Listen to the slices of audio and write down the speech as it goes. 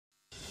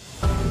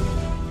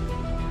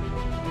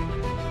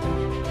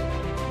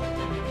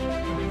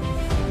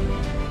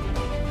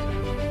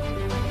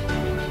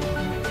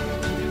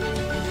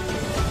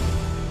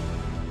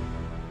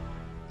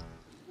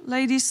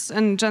ladies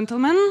and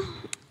gentlemen.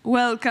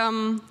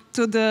 Welcome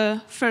to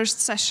the first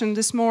session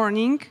this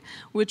morning,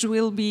 which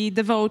will be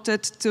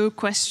devoted to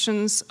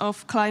questions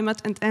of climate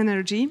and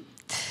energy.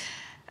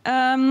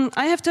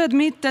 I have to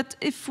admit that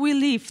if we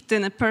lived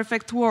in a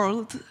perfect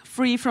world,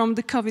 free from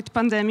the COVID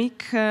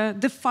pandemic,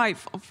 the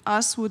five of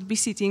us would be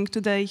sitting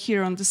today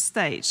here on the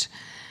stage.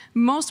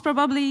 Most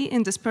probably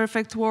in this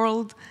perfect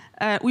world,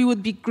 we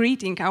would be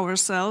greeting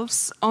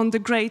ourselves on the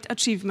great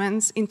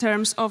achievements in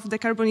terms of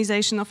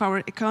decarbonization of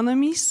our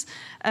economies,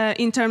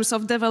 in terms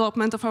of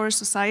development of our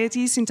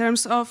societies, in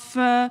terms of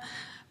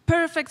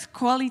perfect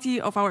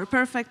quality of our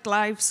perfect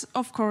lives,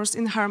 of course,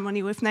 in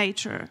harmony with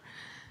nature.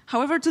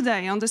 However,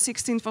 today, on the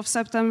 16th of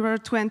September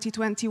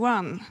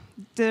 2021,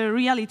 the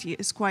reality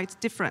is quite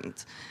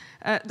different.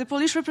 The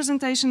Polish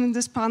representation in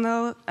this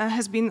panel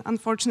has been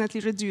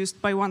unfortunately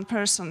reduced by one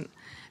person.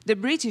 The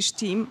British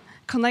team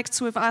connects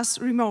with us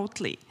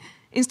remotely.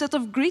 Instead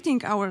of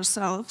greeting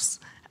ourselves,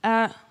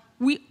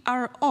 we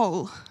are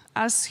all,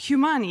 as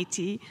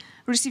humanity,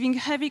 receiving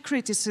heavy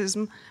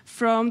criticism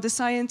from the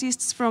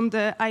scientists from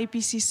the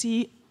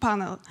IPCC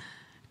panel.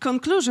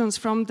 Conclusions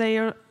from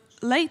their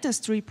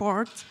latest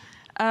report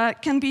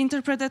can be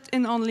interpreted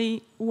in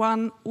only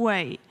one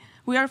way.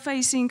 We are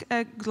facing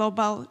a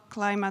global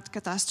climate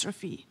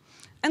catastrophe.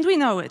 And we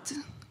know it.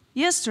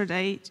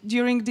 Yesterday,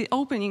 during the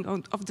opening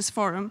of this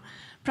forum,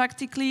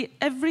 practically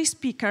every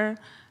speaker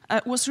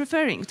was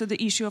referring to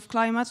the issue of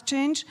climate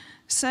change,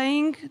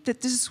 saying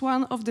that this is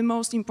one of the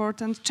most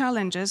important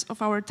challenges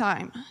of our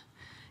time.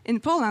 In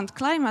Poland,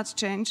 climate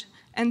change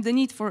and the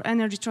need for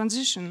energy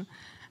transition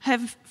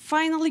have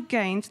finally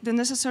gained the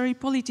necessary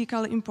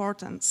political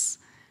importance.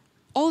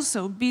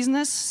 Also,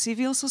 business,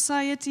 civil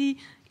society,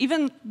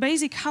 even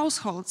basic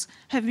households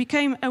have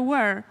become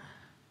aware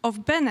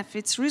of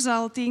benefits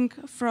resulting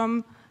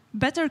from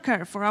better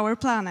care for our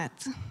planet.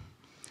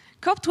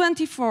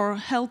 COP24,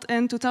 held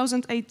in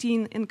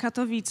 2018 in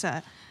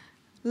Katowice,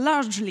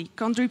 largely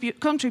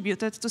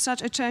contributed to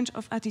such a change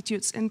of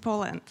attitudes in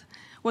Poland.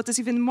 What is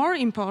even more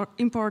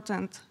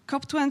important,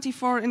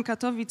 COP24 in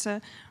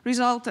Katowice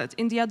resulted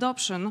in the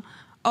adoption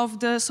of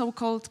the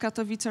so-called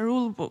Katowice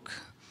Rulebook.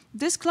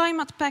 This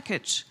climate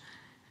package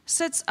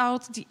sets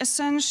out the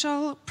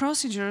essential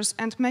procedures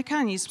and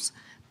mechanisms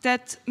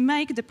that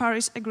make the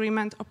Paris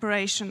Agreement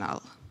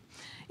operational.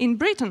 In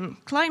Britain,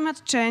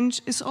 climate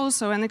change is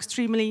also an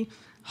extremely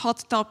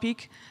hot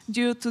topic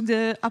due to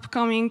the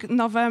upcoming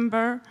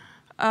November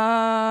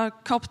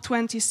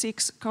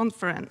COP26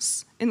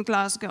 conference in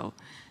Glasgow.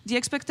 The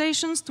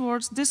expectations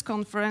towards this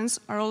conference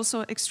are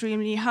also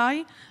extremely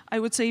high, I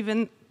would say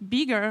even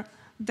bigger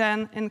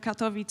than in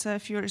Katowice a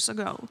few years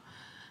ago.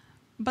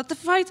 But the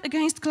fight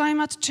against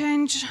climate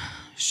change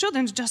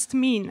shouldn't just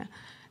mean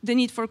the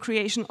need for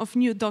creation of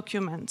new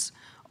documents.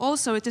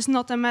 Also, it is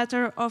not a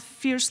matter of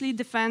fiercely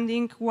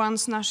defending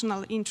one's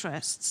national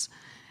interests.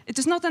 It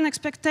is not an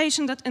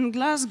expectation that in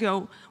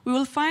Glasgow we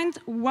will find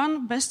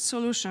one best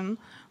solution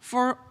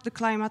for the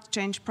climate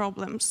change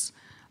problems.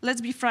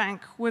 Let's be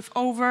frank, with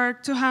over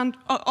 200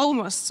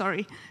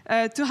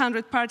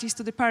 parties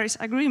to the Paris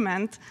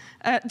Agreement,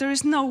 there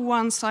is no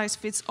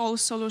one-size-fits-all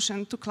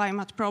solution to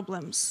climate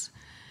problems.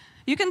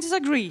 You can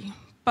disagree,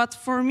 but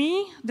for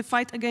me, the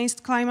fight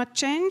against climate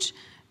change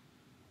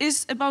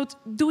is about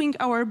doing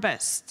our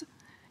best,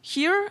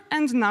 here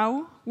and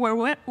now,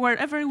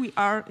 wherever we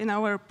are in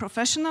our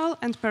professional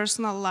and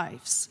personal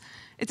lives.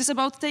 It is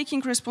about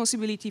taking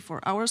responsibility for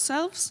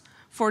ourselves,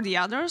 for the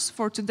others,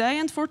 for today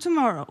and for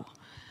tomorrow.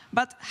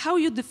 But how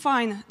you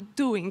define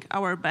doing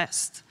our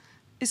best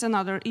is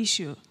another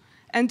issue.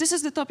 And this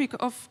is the topic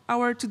of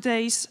our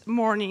today's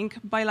morning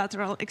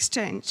bilateral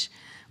exchange.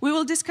 We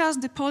will discuss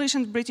the Polish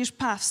and British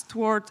paths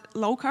toward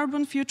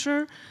low-carbon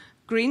future,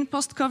 green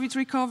post-COVID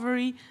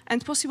recovery,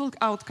 and possible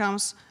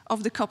outcomes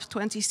of the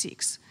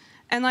COP26.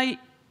 And I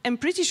am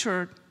pretty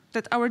sure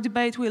that our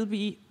debate will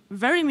be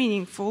very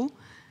meaningful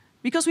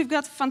because we've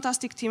got a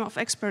fantastic team of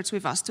experts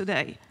with us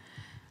today.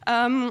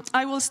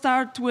 I will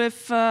start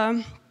with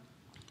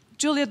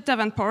Juliet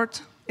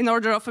Davenport in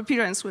order of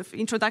appearance with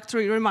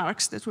introductory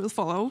remarks that will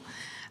follow.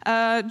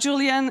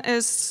 Juliet,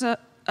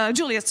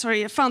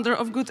 a founder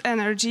of Good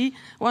Energy,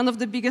 one of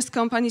the biggest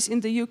companies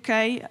in the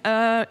UK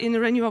in the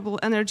renewable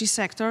energy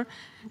sector.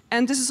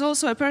 And this is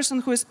also a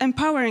person who is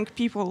empowering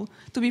people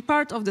to be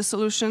part of the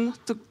solution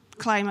to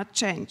climate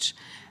change.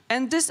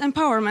 And this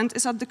empowerment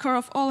is at the core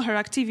of all her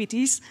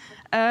activities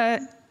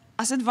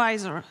as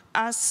advisor,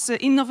 as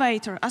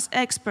innovator, as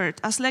expert,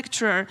 as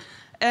lecturer,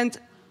 and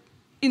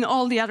in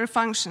all the other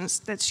functions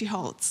that she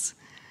holds.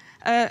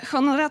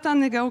 Honorata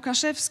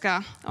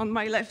Nyga-Łukaszewska, on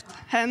my left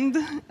hand,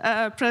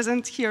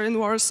 present here in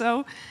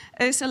Warsaw,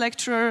 is a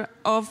lecturer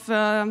of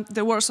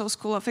the Warsaw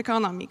School of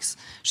Economics.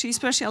 She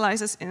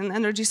specializes in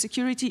energy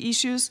security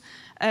issues,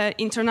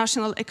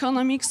 international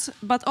economics,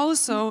 but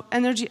also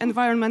energy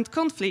environment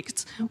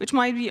conflicts, which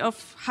might be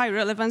of high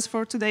relevance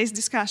for today's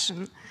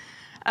discussion.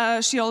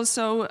 She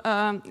also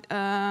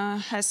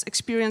has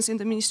experience in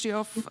the Ministry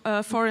of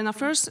Foreign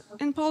Affairs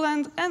in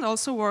Poland and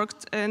also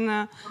worked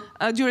in,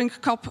 during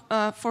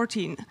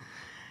COP14.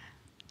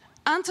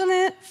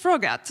 Antony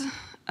Froggatt,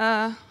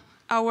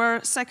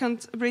 our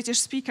second British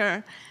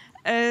speaker,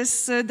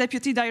 is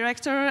Deputy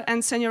Director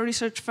and Senior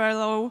Research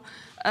Fellow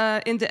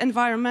in the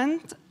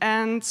Environment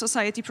and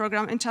Society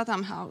program in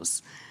Chatham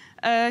House.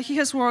 He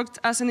has worked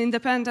as an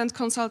independent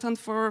consultant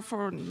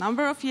for a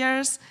number of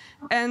years,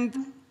 and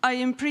I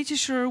am pretty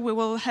sure we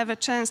will have a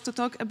chance to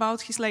talk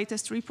about his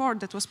latest report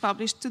that was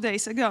published 2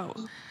 days ago.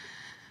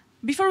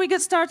 Before we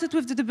get started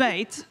with the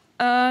debate,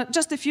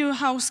 just a few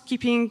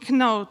housekeeping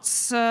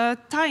notes.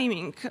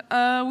 Timing.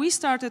 We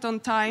started on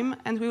time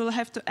and we will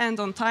have to end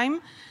on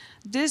time.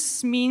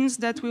 This means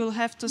that we will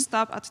have to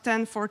stop at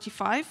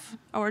 10:45,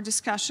 our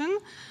discussion.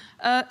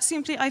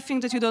 Simply, I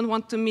think that you don't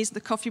want to miss the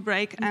coffee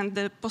break and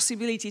the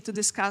possibility to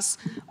discuss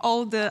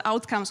all the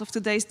outcomes of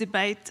today's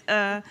debate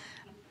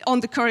on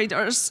the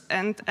corridors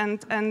and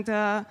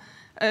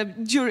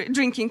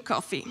drinking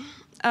coffee.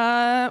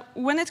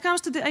 When it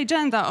comes to the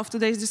agenda of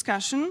today's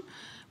discussion,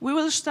 we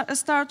will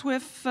start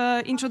with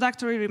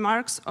introductory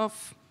remarks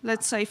of,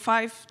 let's say,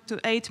 5 to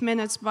 8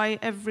 minutes by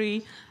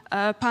every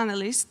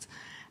panelist.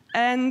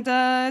 And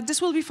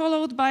this will be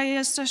followed by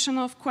a session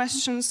of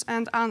questions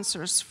and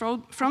answers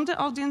from the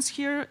audience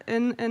here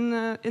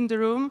in the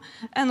room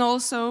and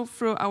also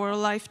through our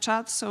live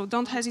chat. So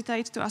don't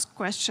hesitate to ask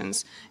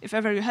questions. If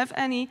ever you have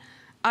any,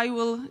 I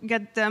will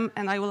get them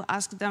and I will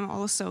ask them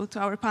also to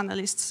our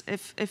panelists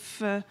if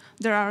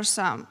there are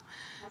some.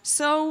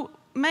 So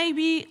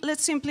maybe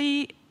let's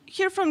simply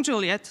hear from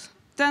Juliet,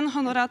 then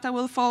Honorata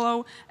will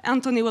follow.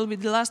 Antony will be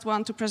the last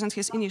one to present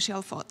his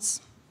initial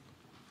thoughts.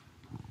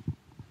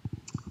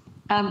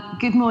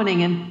 Good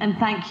morning, and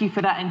thank you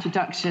for that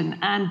introduction.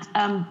 And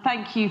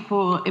thank you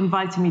for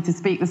inviting me to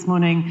speak this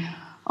morning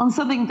on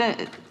something that,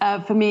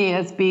 for me,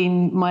 has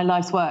been my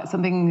life's work.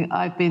 Something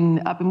I've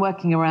been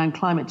working around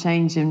climate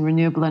change and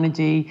renewable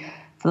energy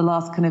for the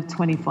last kind of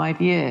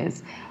 25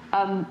 years.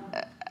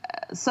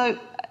 So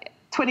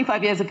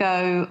 25 years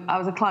ago, I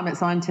was a climate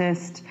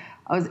scientist.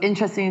 I was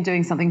interested in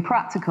doing something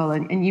practical,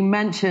 and you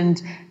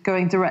mentioned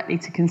going directly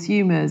to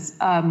consumers.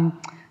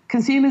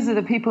 Consumers are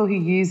the people who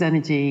use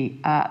energy.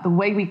 The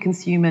way we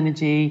consume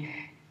energy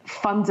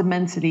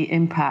fundamentally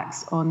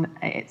impacts on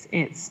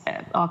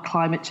our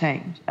climate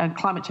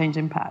change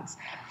impacts.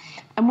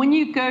 And when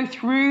you go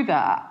through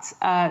that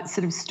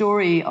sort of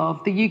story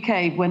of the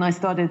UK, when I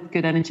started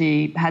Good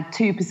Energy, had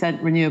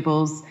 2%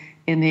 renewables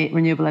in the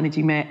renewable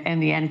energy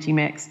energy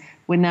mix.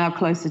 We're now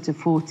closer to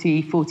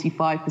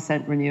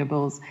 45%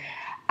 renewables.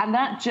 And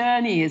that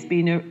journey has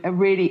been a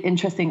really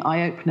interesting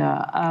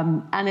eye-opener,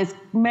 and it's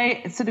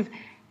sort of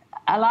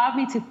allowed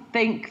me to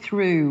think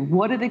through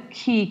what are the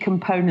key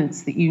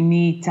components that you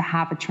need to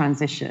have a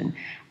transition,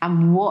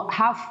 and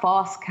how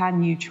fast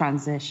can you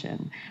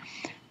transition.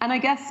 And I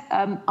guess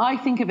I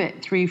think of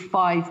it through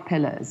 5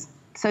 pillars.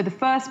 So the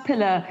first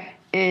pillar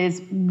is,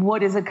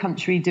 what is a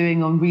country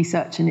doing on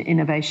research and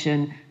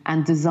innovation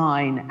and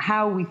design?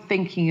 How are we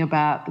thinking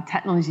about the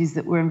technologies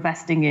that we're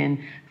investing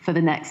in for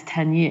the next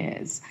 10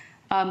 years?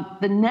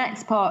 The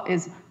next part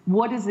is,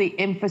 what does the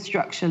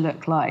infrastructure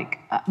look like?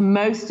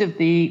 Most of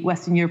the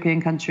Western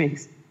European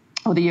countries,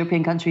 or the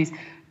European countries,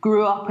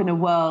 grew up in a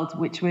world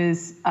which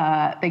was,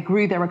 they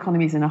grew their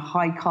economies in a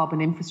high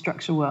carbon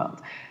infrastructure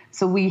world.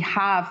 So we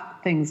have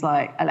things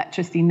like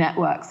electricity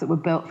networks that were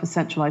built for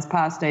centralized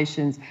power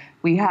stations.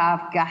 We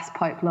have gas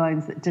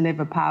pipelines that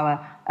deliver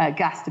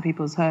gas to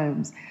people's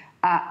homes.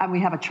 And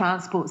we have a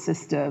transport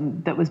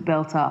system that was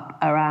built up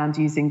around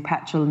using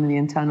petrol and the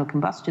internal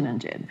combustion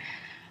engine.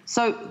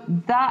 So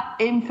that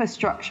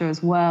infrastructure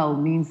as well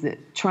means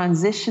that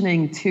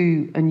transitioning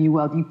to a new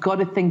world, you've got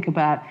to think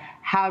about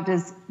how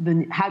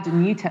do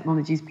new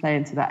technologies play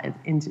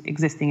into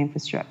existing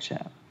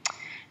infrastructure.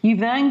 You've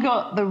then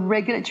got the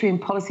regulatory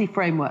and policy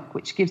framework,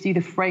 which gives you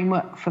the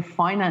framework for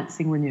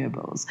financing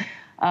renewables.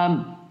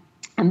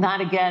 And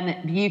that,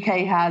 again, the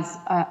UK has,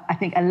 I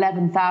think,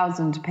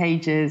 11,000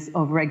 pages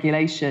of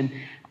regulation.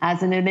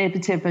 As an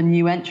innovative and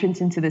new entrant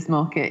into this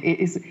market,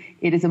 it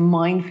is a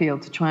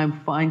minefield to try and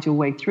find your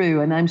way through.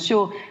 And I'm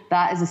sure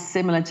that is a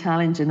similar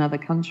challenge in other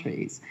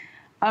countries.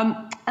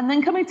 And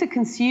then coming to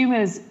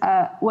consumers,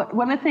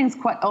 one of the things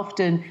quite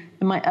often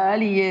in my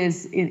early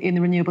years in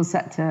the renewable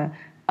sector,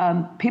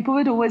 people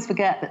would always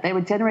forget that they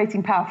were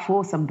generating power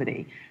for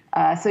somebody.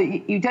 So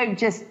you don't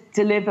just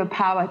deliver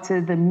power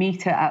to the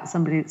meter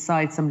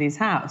outside somebody's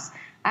house.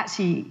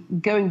 Actually,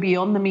 going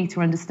beyond the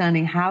meter,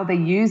 understanding how they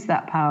use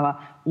that power,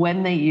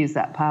 when they use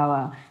that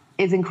power,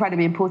 is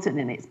incredibly important.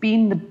 And it's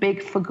been the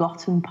big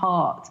forgotten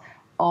part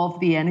of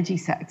the energy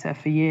sector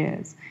for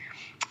years.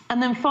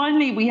 And then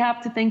finally, we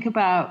have to think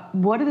about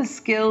what are the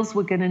skills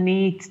we're going to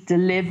need to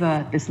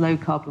deliver this low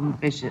carbon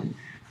vision.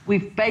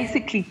 We've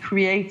basically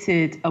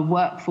created a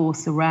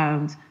workforce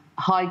around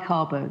high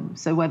carbon.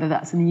 So whether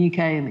that's in the UK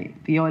in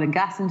the oil and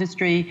gas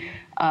industry,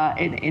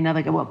 Poland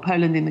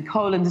in the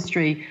coal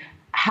industry,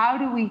 how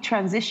do we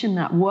transition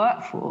that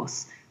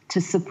workforce to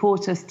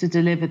support us to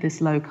deliver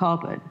this low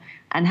carbon?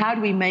 And how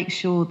do we make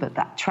sure that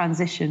that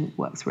transition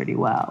works really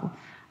well?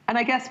 And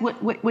I guess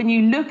when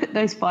you look at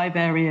those 5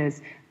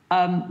 areas,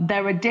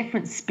 there are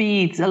different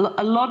speeds. A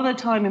lot of the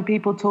time when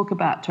people talk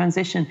about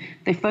transition,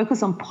 they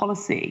focus on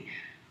policy.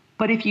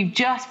 But if you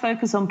just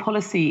focus on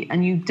policy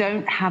and you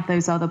don't have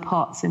those other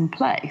parts in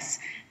place,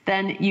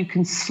 then you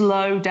can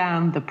slow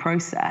down the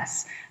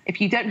process.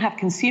 If you don't have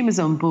consumers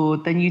on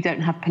board, then you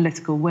don't have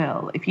political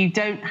will. If you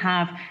don't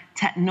have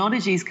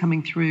technologies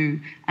coming through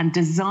and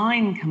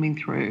design coming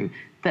through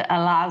that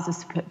allows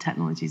us to put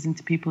technologies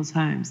into people's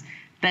homes,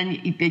 then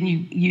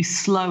you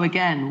slow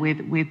again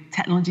with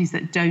technologies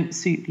that don't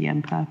suit the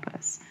end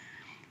purpose.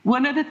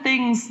 One of the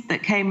things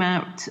that came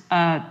out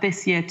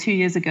this year, 2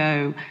 years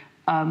ago,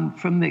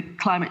 from the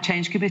Climate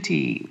Change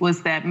Committee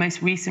was their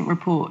most recent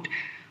report,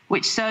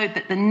 which showed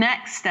that the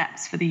next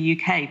steps for the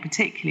UK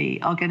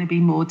particularly are going to be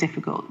more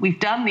difficult. We've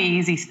done the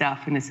easy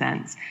stuff in a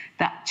sense.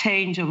 That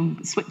change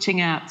on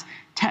switching out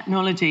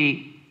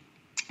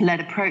technology-led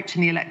approach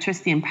in the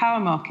electricity and power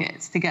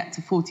markets to get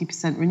to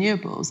 40%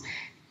 renewables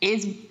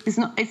is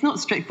not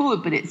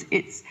straightforward, but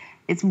it's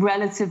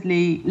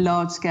relatively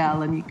large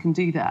scale, and you can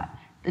do that.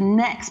 The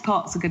next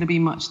parts are going to be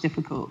much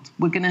difficult.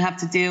 We're going to have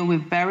to deal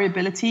with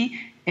variability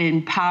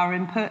in power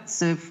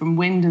inputs from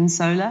wind and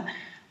solar.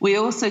 We're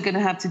also going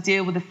to have to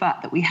deal with the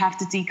fact that we have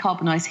to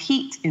decarbonise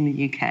heat in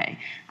the UK,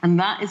 and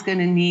that is going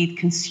to need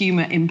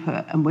consumer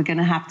input, and we're going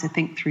to have to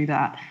think through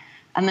that.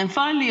 And then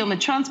finally, on the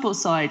transport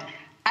side,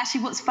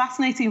 actually what's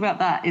fascinating about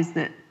that is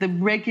that the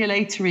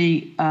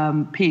regulatory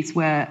piece,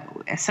 where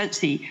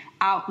essentially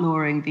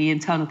outlawing the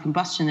internal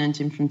combustion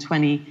engine from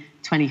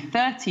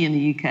 2030 in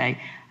the UK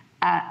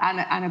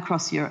and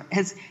across Europe,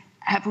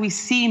 have we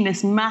seen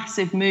this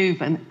massive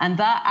move, and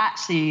that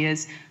actually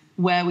is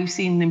where we've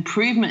seen an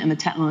improvement in the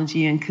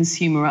technology and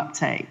consumer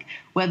uptake.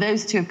 Where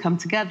those two have come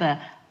together,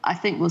 I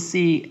think we'll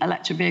see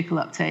electric vehicle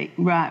uptake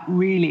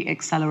really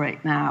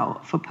accelerate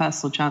now for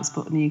personal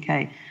transport in the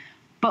UK.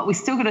 But we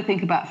still got to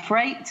think about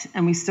freight,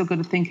 and we still got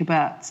to think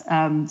about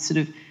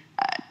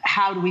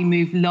how do we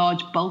move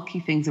large, bulky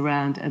things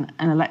around, and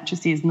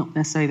electricity is not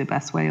necessarily the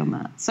best way on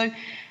that. So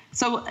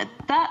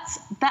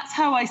that's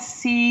how I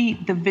see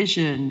the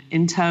vision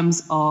in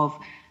terms of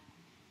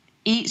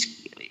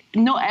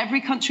not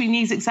every country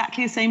needs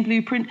exactly the same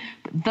blueprint,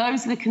 but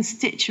those are the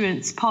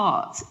constituent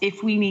parts.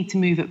 If we need to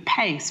move at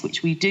pace,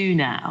 which we do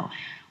now,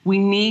 we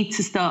need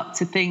to start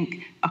to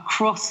think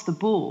across the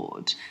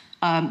board,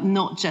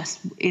 not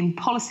just in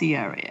policy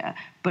area,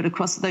 but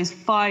across those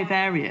 5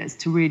 areas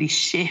to really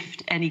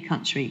shift any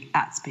country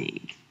at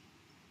speed.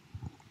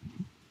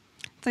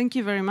 Thank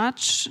you very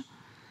much.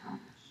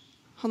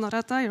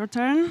 Honorata, your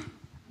turn.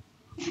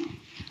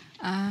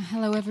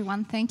 Hello,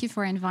 everyone. Thank you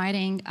for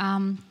inviting.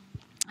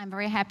 I'm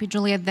very happy,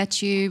 Juliet,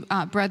 that you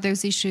brought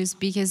those issues,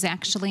 because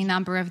actually a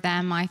number of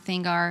them, I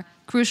think, are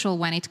crucial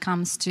when it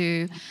comes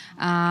to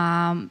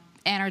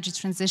energy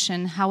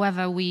transition,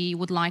 however we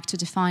would like to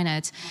define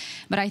it.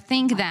 But I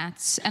think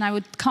that, and I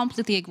would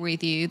completely agree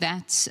with you,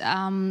 that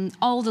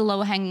all the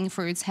low-hanging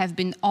fruits have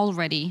been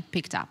already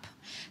picked up.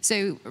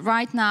 So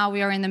right now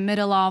we are in the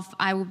middle of,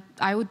 I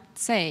would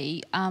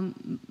say,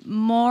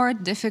 more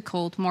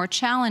difficult, more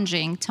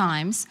challenging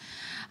times.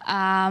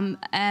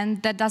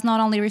 And that does not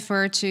only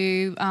refer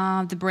to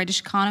the British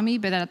economy,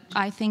 but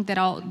I think that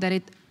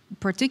it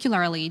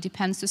particularly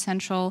depends to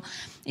Central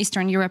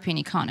Eastern European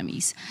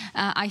economies.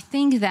 I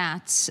think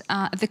that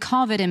the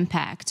COVID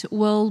impact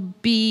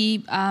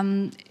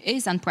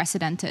is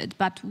unprecedented,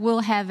 but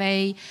will have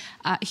a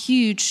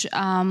huge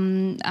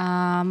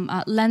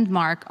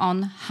landmark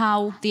on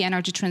how the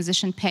energy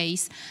transition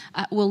pace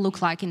will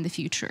look like in the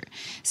future.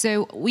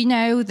 So we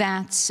know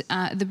that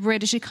the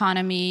British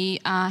economy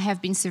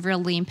have been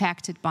severely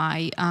impacted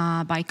by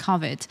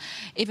COVID,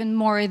 even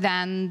more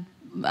than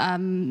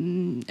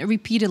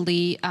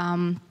repeatedly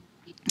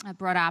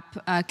brought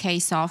up a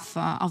case of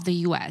the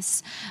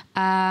US.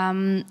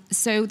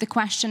 So the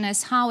question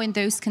is how in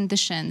those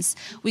conditions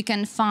we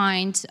can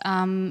find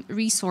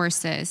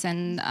resources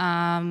and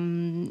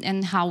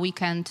how we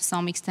can to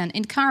some extent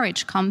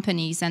encourage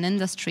companies and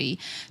industry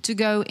to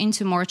go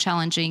into more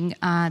challenging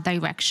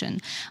direction.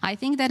 I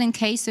think that in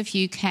case of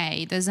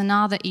UK, there's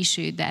another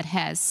issue that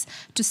has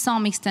to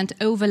some extent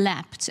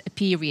overlapped a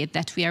period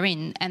that we are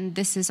in, and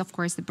this is of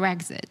course the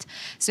Brexit.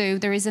 So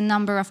there is a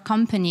number of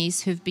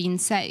companies who've been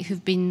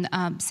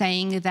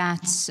saying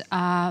that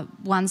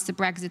once the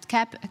Brexit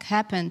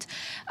happened,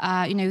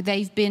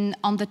 they've been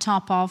on the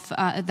top of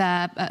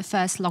the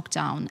first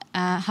lockdown.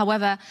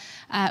 However,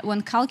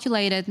 when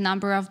calculated,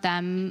 number of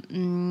them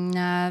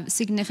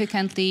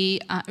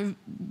significantly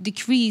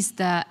decreased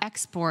the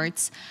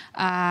exports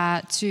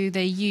to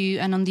the EU,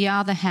 and on the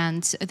other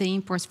hand, the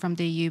imports from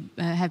the EU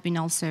have been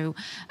also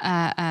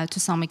to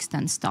some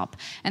extent stopped.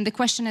 And the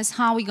question is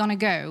how are we going to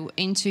go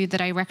into the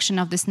direction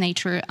of this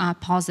nature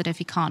positive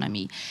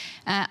economy?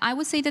 I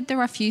would say that there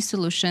are a few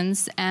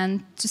solutions,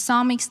 and to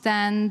some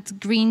extent,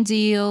 Green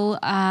Deal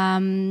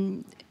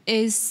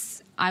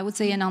is, I would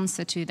say, an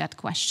answer to that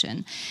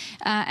question.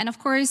 And of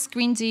course,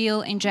 Green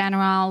Deal in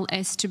general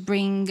is to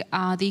bring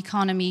the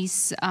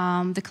economies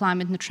the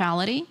climate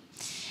neutrality.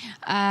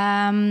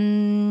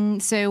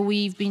 So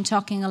we've been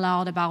talking a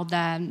lot about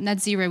the net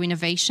zero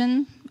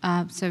innovation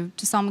So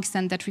to some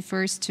extent that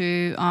refers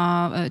to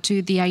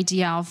the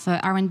idea of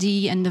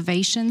R&D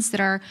innovations that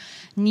are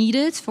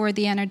needed for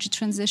the energy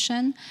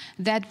transition.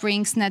 That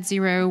brings net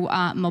zero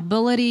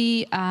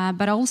mobility,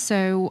 but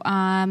also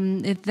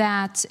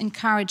that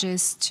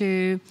encourages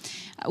to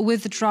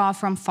withdraw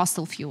from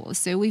fossil fuels.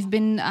 So we've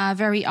been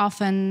very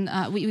often,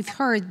 we've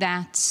heard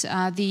that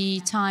the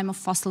time of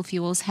fossil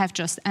fuels have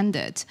just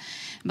ended.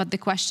 But the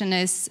question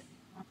is,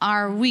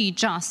 are we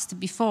just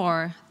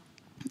before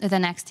the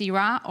next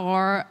era,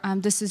 or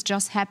this is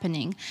just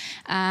happening?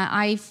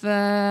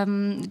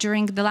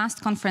 During the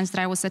last conference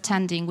that I was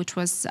attending, which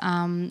was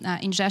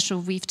in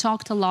Rzeszów, we've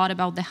talked a lot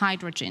about the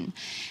hydrogen.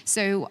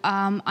 So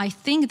I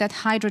think that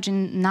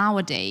hydrogen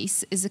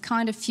nowadays is a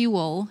kind of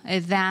fuel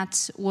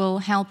that will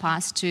help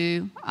us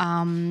to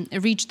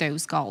reach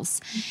those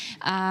goals.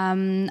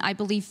 I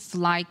believe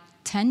like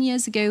 10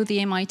 years ago, the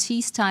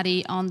MIT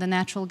study on the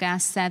natural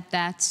gas said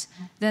that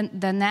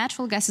the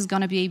natural gas is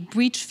going to be a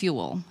bridge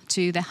fuel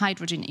to the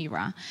hydrogen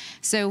era.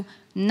 So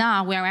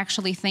now we're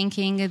actually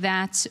thinking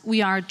that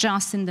we are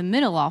just in the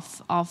middle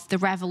of the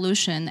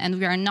revolution, and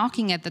we are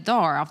knocking at the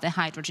door of the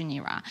hydrogen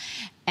era.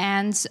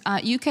 And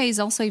UK is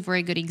also a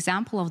very good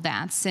example of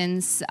that,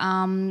 since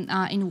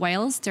in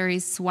Wales there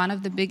is one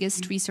of the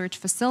biggest research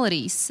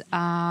facilities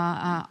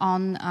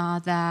on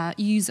the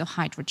use of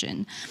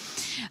hydrogen.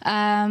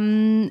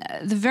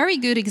 The very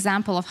good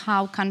example of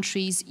how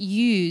countries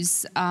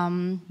use,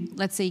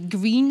 let's say,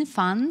 green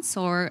funds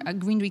or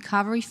green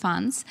recovery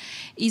funds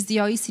is the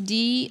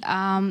OECD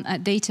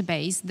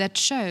database that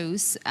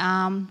shows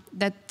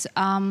that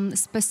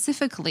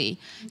specifically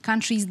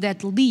countries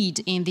that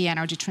lead in the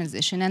energy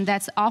transition, and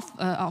that's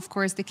of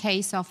course the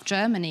case of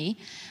Germany,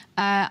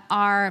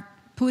 are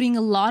putting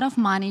a lot of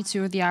money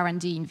to the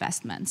R&D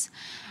investments.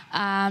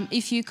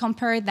 If you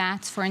compare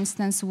that, for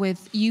instance,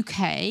 with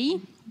UK,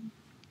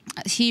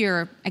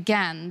 here,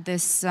 again,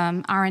 this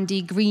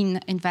R&D green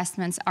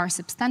investments are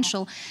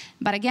substantial.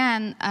 But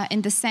again,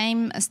 in the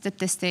same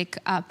statistic,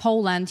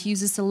 Poland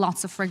uses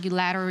lots of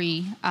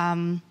regulatory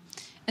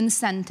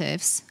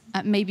incentives,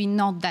 maybe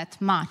not that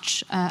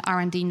much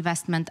R&D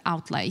investment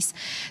outlays.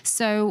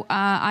 So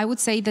I would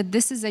say that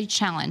this is a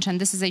challenge, and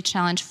this is a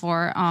challenge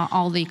for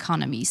all the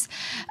economies.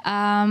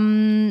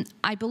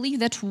 I believe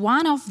that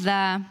one of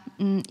the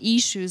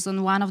issues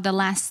and one of the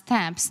last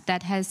steps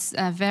that has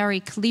very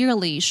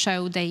clearly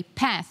showed a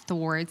path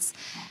towards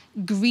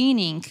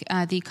greening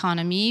the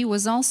economy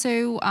was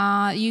also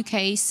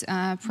UK's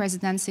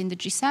presidency in the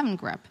G7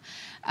 group.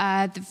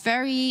 The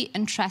very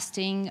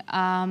interesting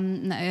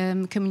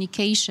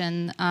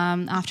communication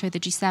after the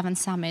G7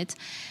 summit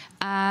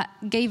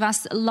gave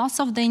us lots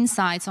of the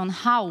insights on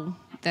how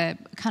the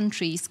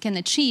countries can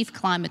achieve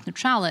climate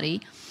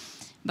neutrality.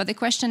 But the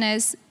question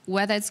is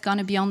whether it's going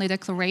to be only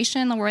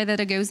declaration or whether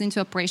it goes into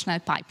operational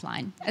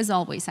pipeline, as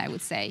always, I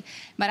would say.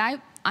 But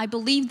I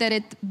believe that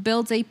it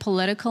builds a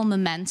political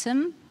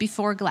momentum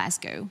before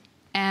Glasgow.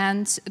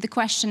 And the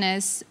question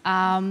is,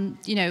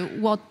 you know,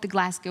 what the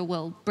Glasgow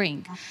will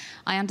bring.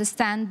 I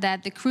understand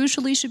that the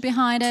crucial issue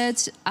behind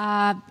it,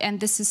 and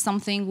this is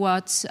something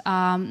what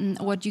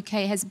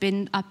UK has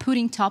been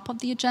putting top of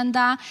the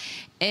agenda,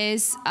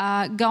 is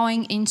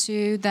going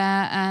into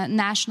the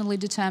nationally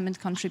determined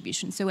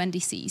contribution, so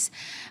NDCs.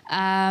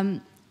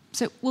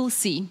 So we'll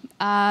see.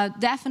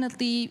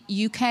 Definitely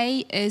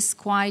UK is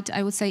quite,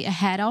 I would say,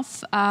 ahead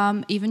of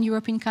even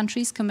European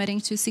countries,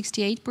 committing to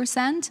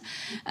 68%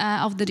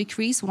 of the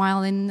decrease,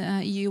 while in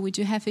EU we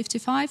do have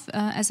 55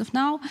 as of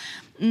now.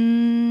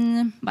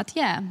 But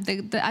yeah,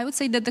 I would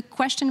say that the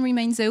question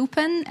remains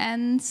open,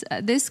 and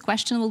this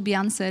question will be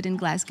answered in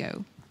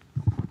Glasgow.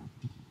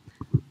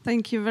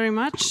 Thank you very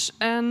much.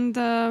 And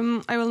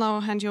I will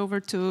now hand you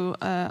over to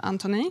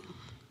Antony.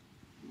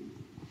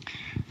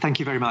 Thank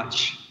you very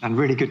much, and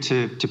really good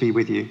to be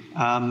with you.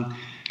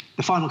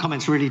 The final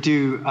comments really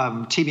do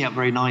tee me up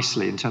very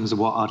nicely in terms of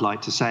what I'd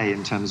like to say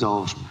in terms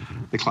of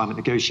the climate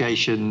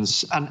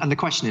negotiations. And the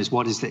question is,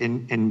 what is the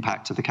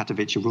impact of the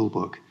Katowice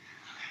Rulebook?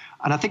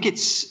 And I think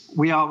it's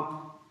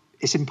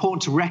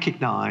important to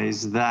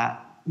recognize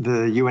that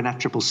the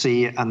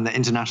UNFCCC and the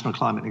international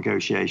climate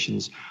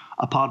negotiations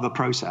are part of a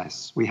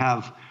process. We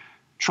have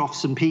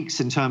troughs and peaks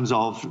in terms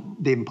of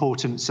the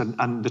importance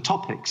and the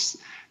topics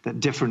that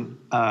different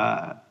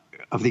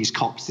of these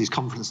COPs, these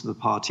conferences of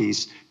the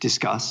parties,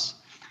 discuss.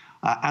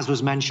 As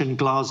was mentioned,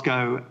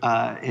 Glasgow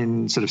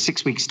in sort of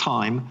 6 weeks'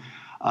 time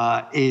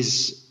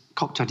is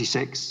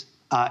COP26.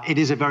 It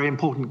is a very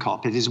important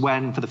COP. It is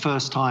when, for the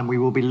first time, we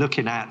will be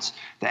looking at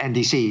the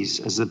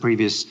NDCs, as the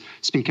previous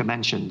speaker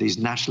mentioned, these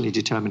nationally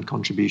determined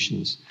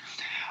contributions.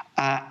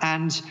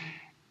 And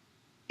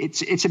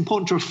it's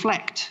important to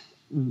reflect.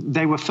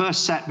 They were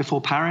first set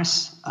before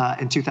Paris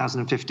in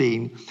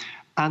 2015.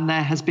 And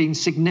there has been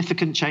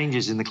significant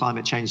changes in the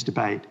climate change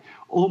debate,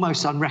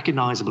 almost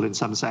unrecognizable in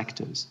some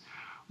sectors.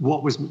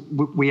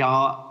 We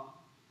are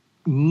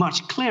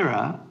much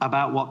clearer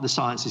about what the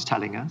science is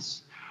telling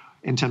us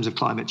in terms of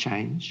climate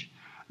change,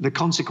 the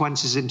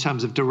consequences in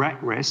terms of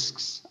direct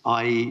risks,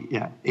 i.e.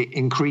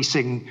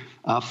 increasing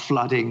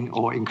flooding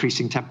or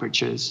increasing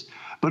temperatures,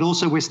 But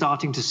also we're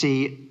starting to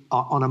see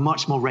on a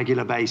much more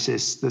regular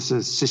basis, there's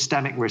a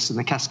systemic risk and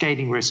the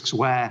cascading risks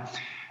where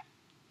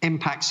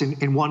impacts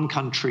in one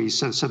country,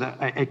 so that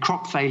a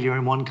crop failure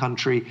in one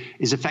country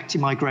is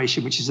affecting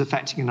migration, which is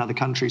affecting another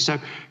country. So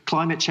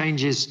climate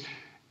change's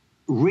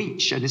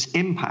reach and its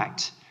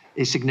impact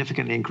is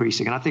significantly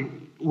increasing. And I think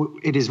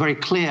it is very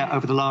clear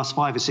over the last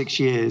 5 or 6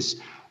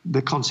 years,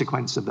 the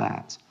consequence of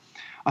that.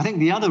 I think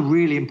the other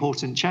really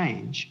important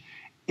change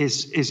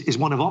is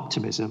one of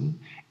optimism,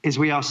 is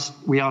we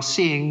are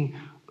seeing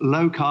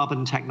low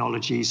carbon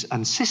technologies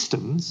and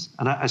systems,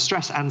 and I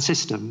stress and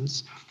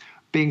systems,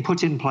 being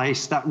put in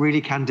place that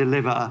really can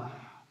deliver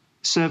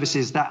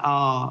services that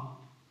are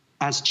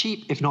as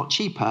cheap, if not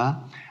cheaper,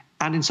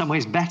 and in some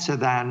ways better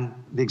than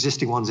the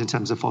existing ones in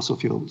terms of fossil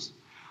fuels.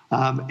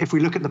 If we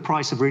look at the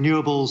price of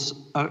renewables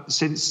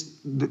since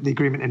the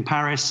agreement in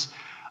Paris,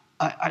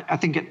 I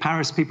think at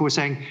Paris people were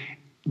saying,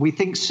 we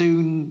think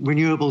soon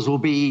renewables will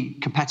be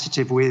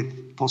competitive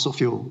with fossil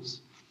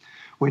fuels.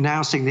 We're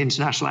now seeing the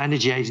International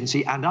Energy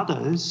Agency and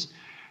others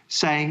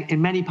saying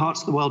in many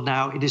parts of the world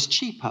now it is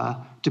cheaper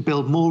to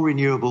build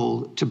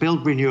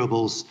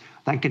renewables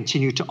than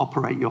continue to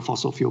operate your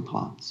fossil fuel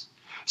plants.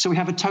 So we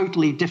have a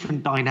totally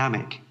different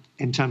dynamic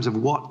in terms of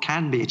what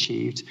can be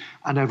achieved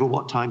and over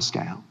what time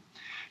scale.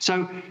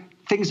 So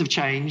things have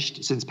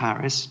changed since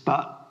Paris,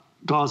 but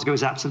Glasgow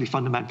is absolutely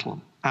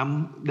fundamental.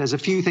 There's a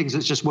few things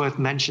that's just worth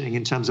mentioning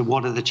in terms of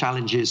what are the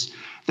challenges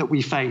that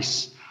we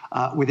face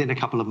within a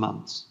couple of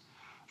months.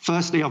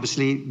 Firstly,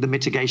 obviously, the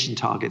mitigation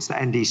targets, the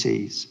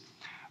NDCs.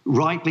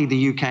 Rightly,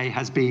 the UK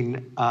has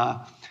been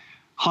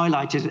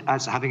highlighted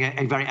as having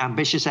a very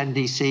ambitious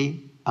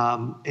NDC.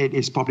 It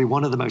is probably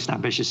one of the most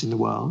ambitious in the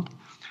world.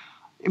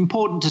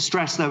 Important to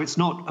stress, though, it's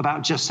not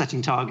about just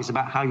setting targets,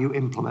 about how you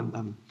implement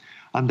them.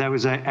 And there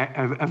was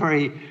a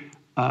very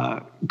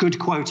good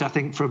quote, I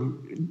think,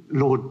 from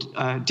Lord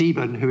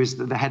Deben, who is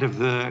the head of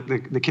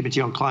the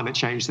Committee on Climate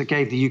Change, that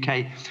gave the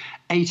UK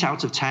 8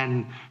 out of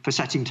 10 for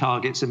setting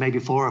targets and maybe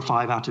 4 or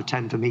 5 out of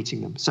 10 for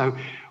meeting them. So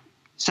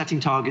setting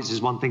targets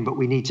is one thing, but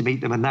we need to meet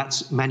them. And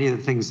that's many of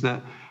the things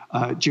that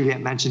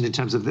Juliet mentioned in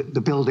terms of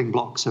the building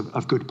blocks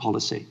of good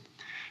policy.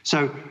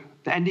 So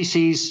the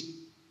NDCs,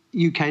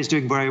 UK is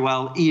doing very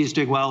well, EU is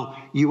doing well,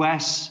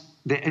 US,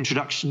 the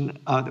introduction,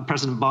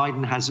 President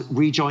Biden has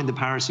rejoined the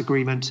Paris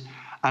Agreement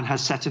and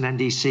has set an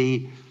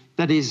NDC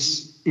that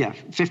is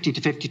 50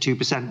 to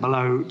 52%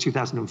 below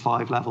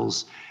 2005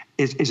 levels,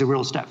 is a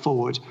real step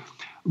forward.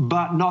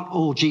 But not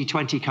all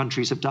G20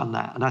 countries have done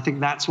that. And I think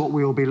that's what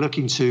we will be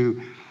looking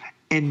to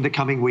in the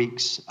coming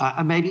weeks.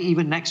 And maybe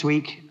even next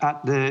week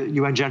at the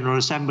UN General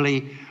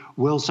Assembly,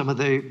 will some of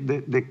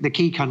the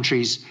key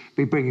countries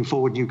be bringing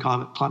forward new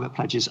climate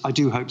pledges? I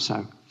do hope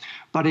so.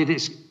 But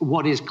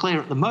what is clear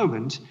at the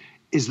moment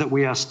is that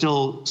we are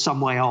still some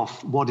way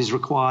off what is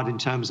required in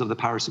terms of the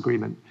Paris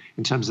Agreement,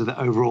 in terms of the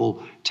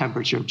overall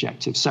temperature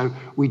objective. So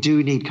we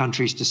do need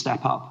countries to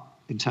step up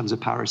in terms of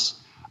Paris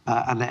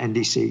and the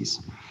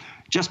NDCs.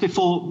 Just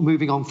before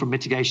moving on from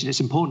mitigation,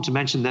 it's important to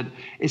mention that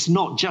it's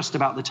not just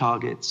about the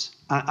targets,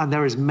 and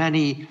there is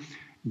many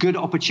good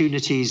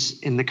opportunities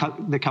in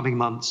the coming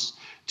months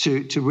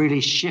to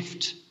really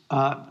shift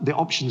the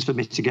options for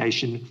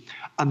mitigation.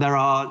 And there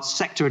are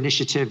sector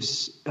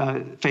initiatives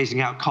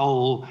phasing out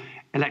coal,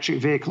 electric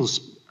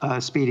vehicles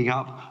speeding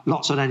up,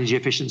 lots on energy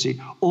efficiency.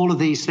 All of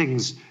these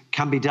things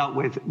can be dealt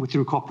with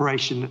through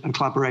cooperation and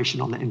collaboration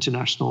on the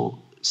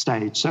international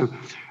stage. So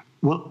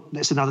well,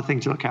 that's another thing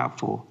to look out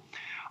for.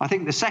 I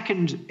think the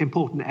second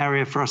important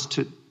area for us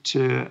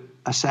to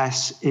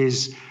assess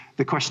is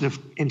the question of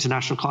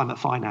international climate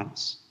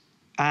finance.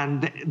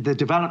 And the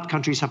developed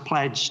countries have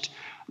pledged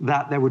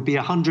that there would be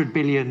 $100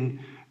 billion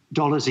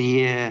a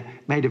year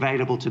made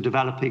available to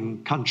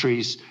developing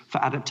countries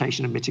for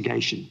adaptation and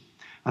mitigation.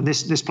 And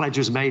this pledge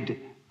was made in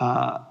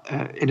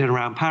and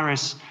around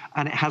Paris,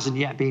 and it hasn't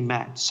yet been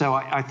met. So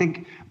I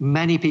think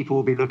many people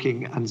will be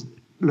looking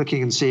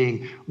and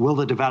seeing, will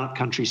the developed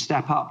countries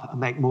step up and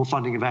make more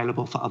funding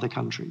available for other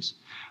countries?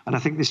 And I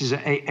think this is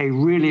a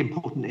really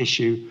important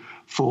issue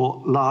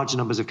for large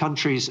numbers of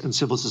countries and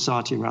civil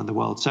society around the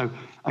world. So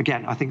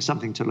again, I think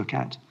something to look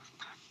at.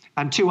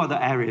 And two other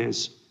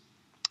areas.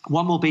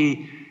 One will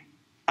be,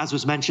 as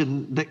was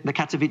mentioned, the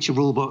Katowice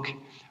Rulebook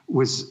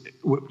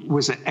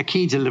was a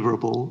key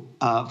deliverable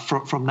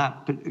from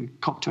that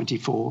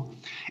COP24.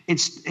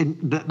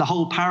 The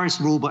whole Paris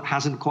Rulebook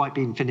hasn't quite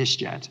been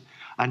finished yet.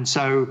 And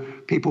so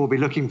people will be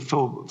looking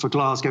for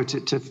Glasgow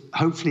to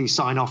hopefully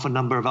sign off a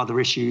number of other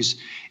issues,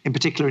 in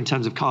particular in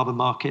terms of carbon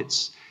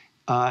markets,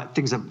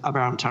 things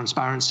around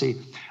transparency,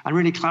 and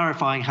really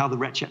clarifying how the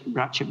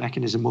ratchet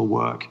mechanism will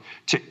work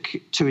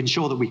to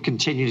ensure that we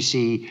continue to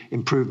see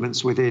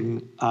improvements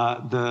within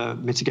the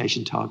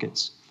mitigation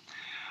targets.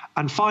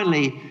 And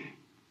finally,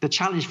 the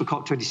challenge for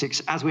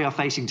COP26, as we are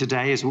facing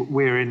today, as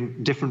we're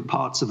in different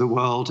parts of the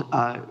world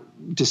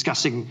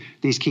discussing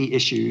these key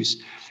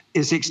issues,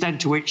 is the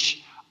extent to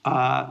which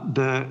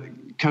the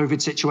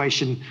COVID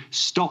situation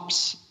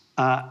stops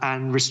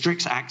and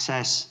restricts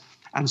access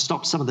and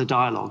stops some of the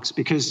dialogues.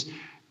 Because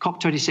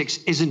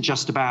COP26 isn't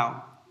just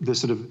about the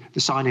sort of the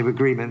signing of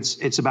agreements.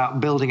 It's about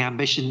building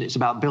ambition. It's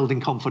about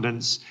building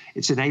confidence.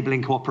 It's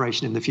enabling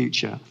cooperation in the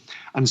future.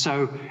 And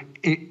so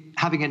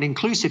having an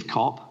inclusive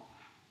COP,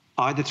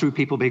 either through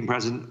people being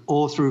present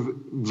or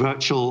through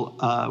virtual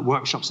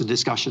workshops and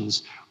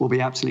discussions, will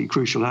be absolutely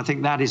crucial. And I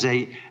think that is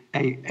a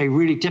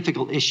really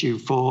difficult issue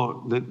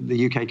for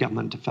the UK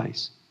government to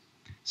face.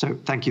 So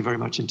thank you very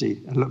much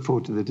indeed, and look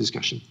forward to the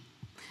discussion.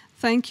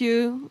 Thank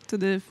you to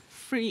the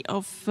three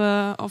of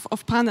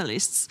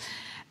panelists.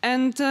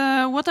 And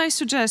what I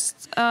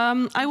suggest,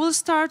 I will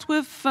start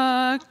with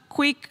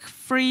quick,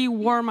 free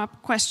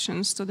warm-up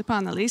questions to the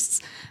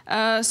panelists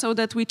so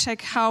that we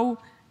check how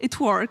it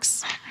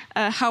works,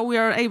 how we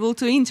are able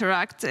to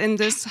interact in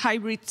this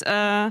hybrid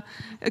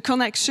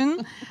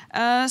connection.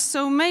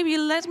 So maybe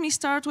let me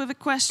start with a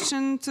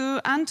question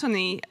to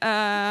Antony.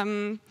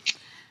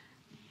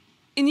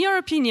 In your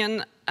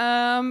opinion,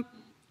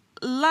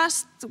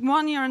 last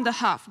 1 year and a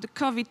half, the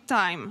COVID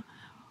time,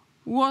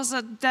 was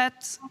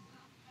that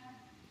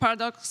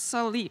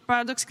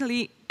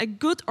paradoxically a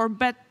good or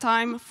bad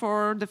time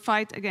for the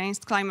fight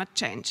against climate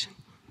change?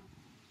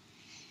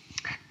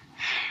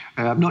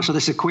 I'm not sure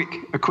this is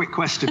a quick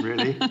question,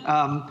 really.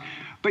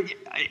 But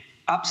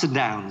ups and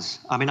downs.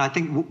 I mean, I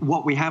think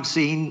what we have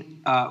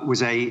seen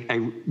was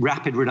a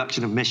rapid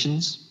reduction of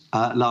emissions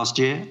last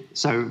year.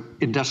 So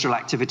industrial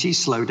activities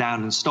slowed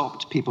down and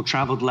stopped. People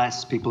traveled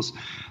less. People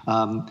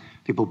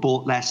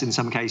bought less in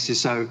some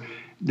cases. So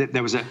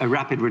there was a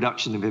rapid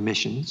reduction of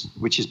emissions,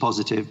 which is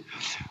positive.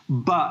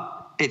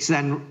 But it's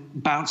then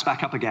bounced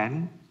back up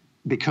again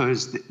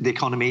because the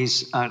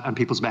economies and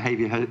people's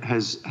behavior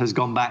has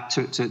gone back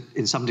to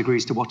in some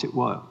degrees to what it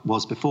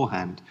was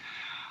beforehand.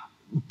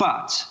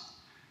 But,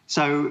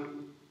 so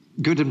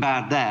good and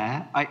bad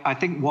there. I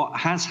think what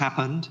has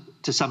happened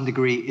to some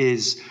degree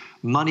is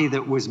money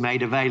that was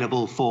made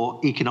available for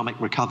economic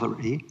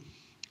recovery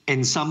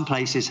in some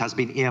places has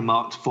been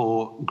earmarked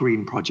for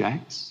green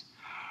projects,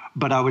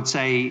 but I would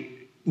say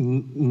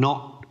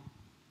not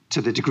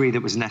to the degree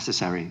that was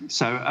necessary.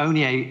 So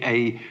only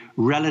a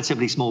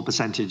relatively small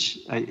percentage,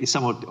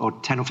 somewhat or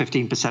 10 or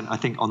 15%, I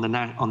think, on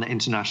the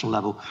international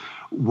level,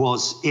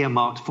 was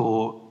earmarked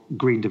for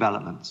green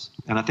developments.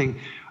 And I think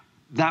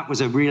that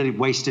was a really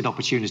wasted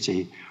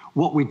opportunity.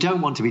 What we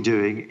don't want to be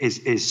doing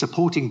is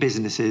supporting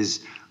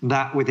businesses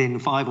that within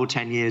 5 or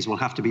 10 years will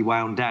have to be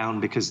wound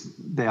down because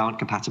they aren't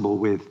compatible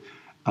with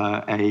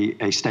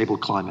a stable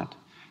climate.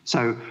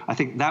 So I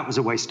think that was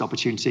a wasted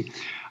opportunity.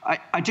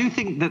 I do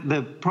think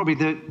that probably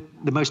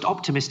the most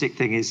optimistic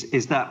thing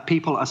is that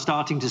people are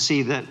starting to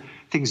see that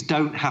things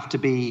don't have to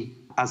be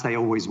as they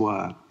always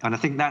were. And I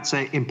think that's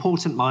an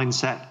important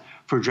mindset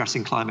for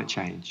addressing climate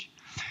change.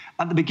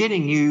 At the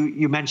beginning,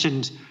 you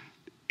mentioned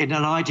in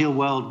an ideal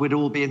world, we'd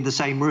all be in the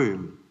same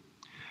room.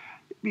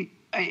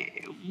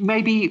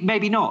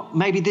 Maybe not.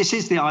 Maybe this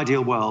is the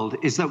ideal world,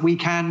 is that we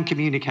can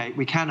communicate,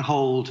 we can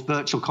hold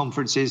virtual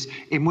conferences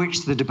in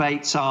which the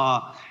debates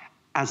are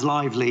as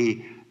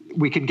lively,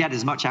 we can get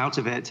as much out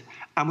of it,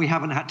 and we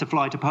haven't had to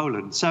fly to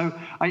Poland. So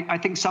I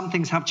think some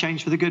things have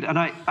changed for the good, and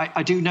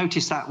I do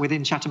notice that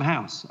within Chatham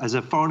House. As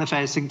a foreign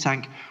affairs think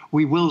tank,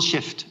 we will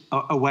shift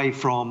away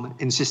from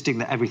insisting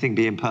that everything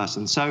be in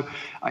person. So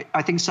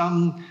I think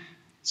some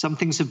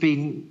things have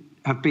been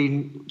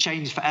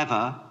changed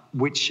forever,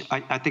 which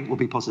I think will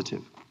be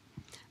positive.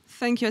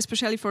 Thank you,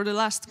 especially for the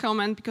last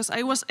comment, because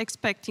I was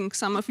expecting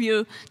some of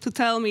you to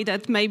tell me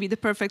that maybe the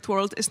perfect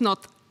world is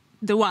not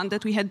the one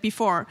that we had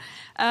before.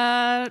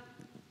 Now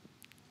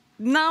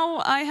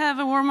I have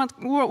a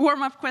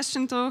warm-up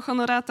question to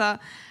Honorata.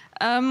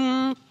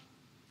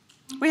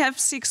 We have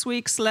 6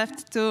 weeks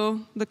left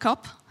to the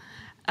COP.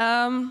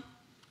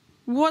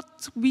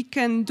 What we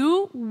can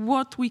do,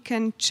 what we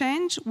can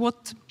change,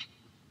 what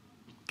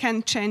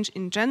can change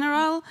in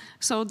general,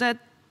 so that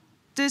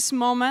this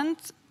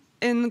moment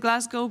in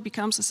Glasgow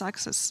becomes a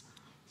success?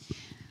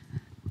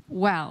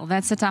 Well,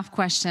 that's a tough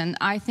question.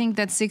 I think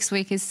that 6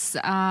 weeks is,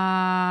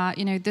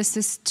 this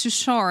is too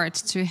short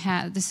to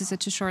have. This is a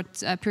too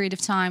short period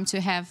of time to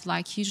have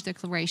like huge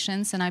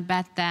declarations, and I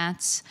bet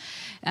that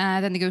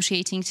the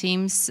negotiating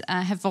teams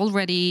have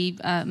already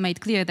made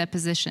clear their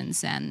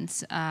positions, and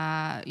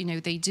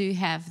they do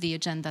have the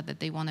agenda that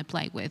they want to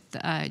play with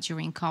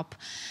during COP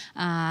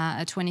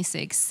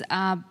 26.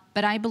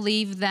 But I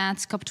believe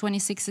that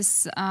COP26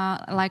 is,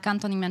 like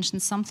Antony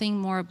mentioned, something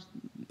more,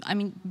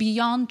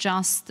 beyond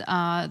just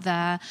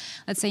the,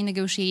 let's say,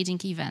 negotiating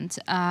event.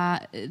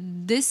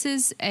 This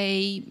is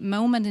a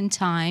moment in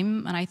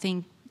time, and I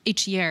think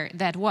each year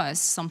that was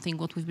something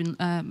what we've been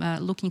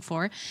looking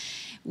for,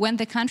 when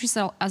the countries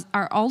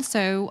are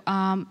also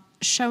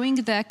showing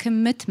their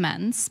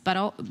commitments,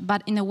 but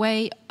in a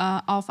way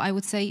of, I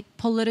would say,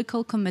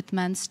 political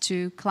commitments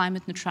to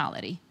climate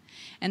neutrality.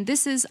 And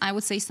this is, I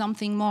would say,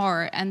 something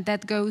more, and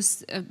that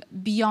goes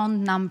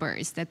beyond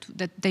numbers that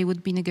they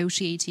would be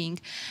negotiating,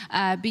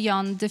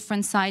 beyond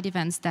different side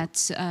events that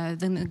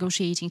the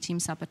negotiating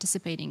teams are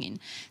participating in.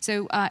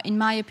 So in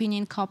my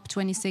opinion,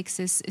 COP26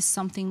 is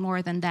something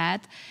more than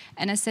that.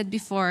 And as I said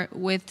before,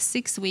 with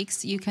 6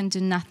 weeks, you can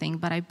do nothing,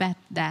 but I bet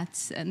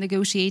that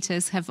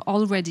negotiators have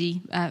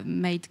already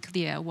made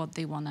clear what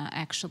they want to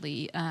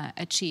actually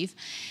achieve.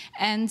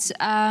 And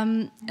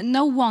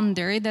no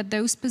wonder that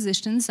those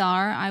positions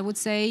are, I would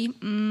say,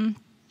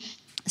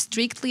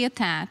 strictly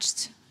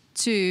attached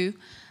to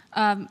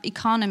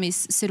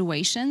economy's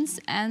situations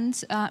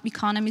and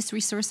economy's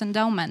resource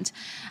endowment.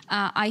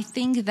 I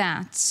think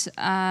that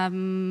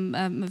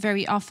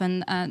very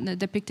often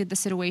depicted the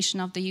situation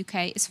of the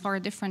UK is far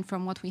different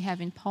from what we have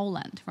in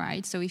Poland,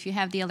 right? So if you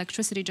have the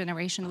electricity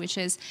generation, which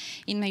is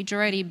in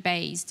majority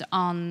based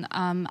on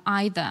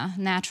either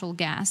natural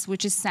gas,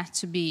 which is said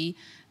to be,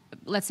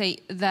 let's say,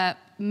 the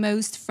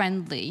most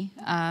friendly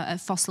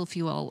fossil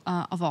fuel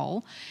of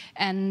all,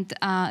 and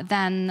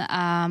then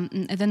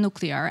the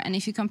nuclear. And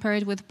if you compare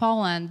it with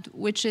Poland,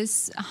 which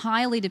is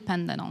highly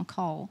dependent on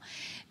coal,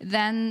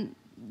 then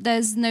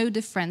there's no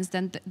difference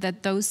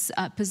that those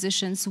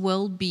positions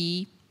will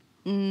be,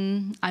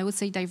 I would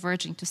say,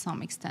 diverging to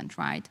some extent,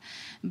 right?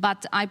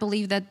 But I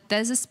believe that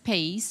there's a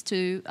space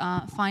to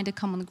find a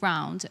common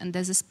ground, and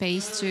there's a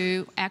space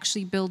to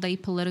actually build a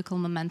political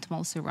momentum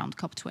also around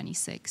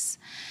COP26.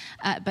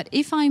 But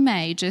if I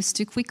may, just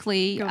to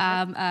quickly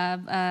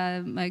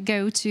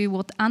go to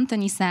what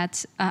Antony said,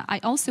 I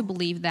also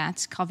believe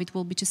that COVID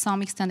will be to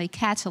some extent a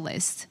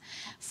catalyst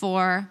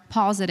for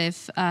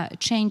positive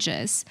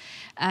changes.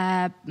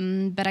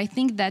 But I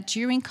think that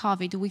during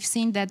COVID, we've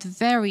seen that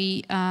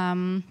very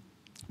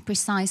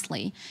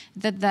precisely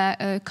that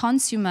the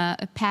consumer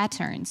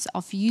patterns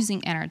of using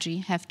energy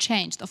have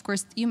changed. Of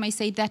course, you may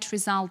say that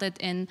resulted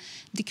in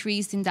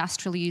decreased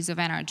industrial use of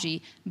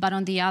energy, but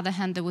on the other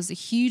hand, there was a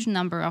huge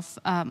number of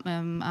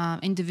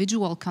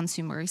individual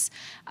consumers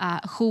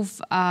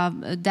who've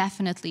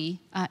definitely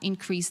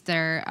increased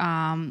their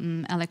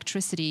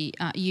electricity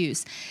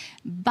use.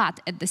 But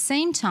at the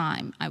same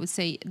time, I would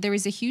say there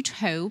is a huge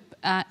hope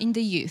in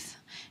the youth,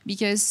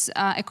 because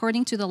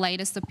according to the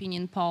latest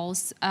opinion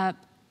polls,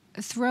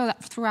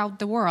 throughout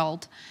the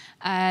world,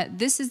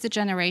 this is the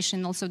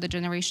generation, also the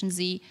Generation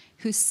Z,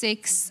 who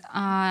seeks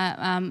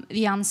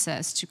the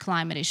answers to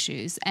climate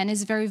issues and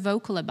is very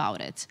vocal about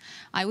it.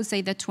 I would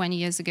say that 20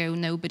 years ago,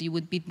 nobody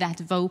would be that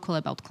vocal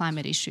about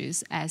climate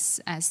issues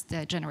as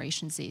the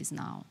Generation Z is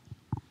now.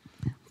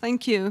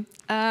 Thank you.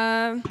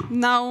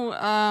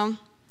 Now,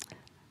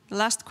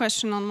 last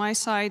question on my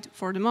side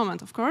for the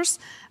moment, of course.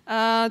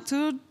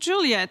 To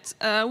Juliet,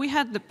 we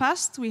had the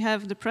past, we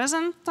have the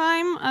present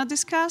time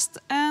discussed,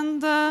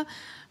 and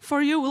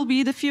for you will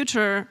be the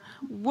future.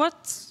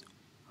 What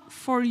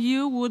for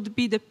you would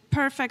be the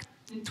perfect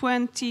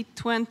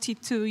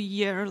 2022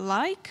 year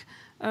like,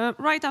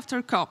 right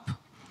after COP?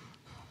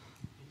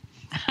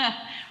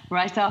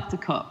 Right after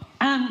COP.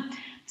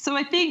 So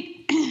I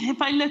think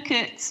if I look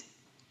at,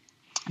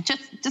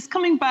 just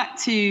coming back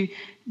to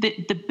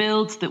the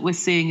builds that we're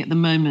seeing at the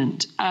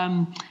moment,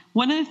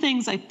 one of the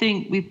things I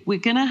think we're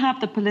going to have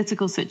the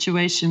political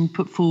situation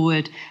put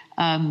forward,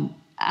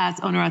 as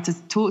Honorata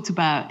talked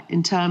about,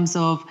 in terms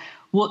of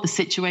what the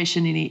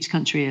situation in each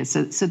country is.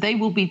 So they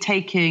will be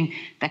taking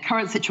their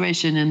current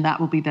situation, and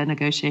that will be their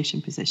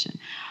negotiation position.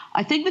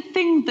 I think the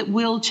thing that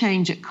will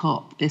change at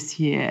COP this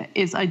year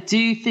is I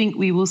do think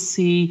we will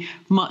see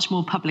much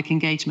more public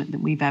engagement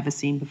than we've ever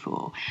seen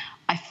before.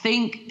 I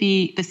think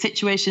the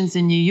situations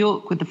in New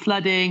York with the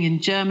flooding, in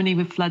Germany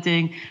with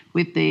flooding,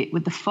 with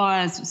the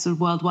fires sort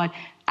of worldwide,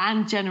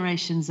 and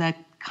Generations Z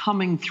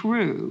coming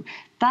through,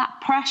 that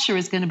pressure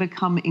is going to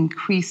become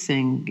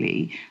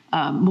increasingly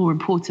more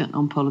important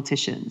on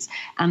politicians,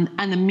 and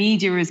the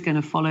media is going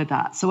to follow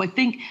that. So I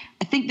think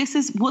this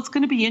is what's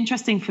going to be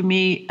interesting for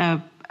me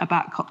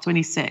about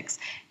COP26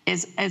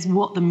 is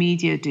what the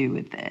media do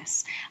with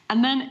this.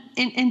 And then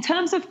in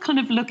terms of kind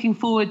of looking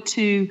forward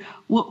to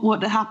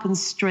what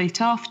happens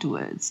straight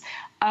afterwards,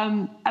 I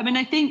mean,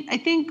 I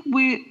think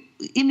we're,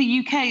 in the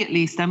UK at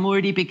least, I'm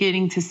already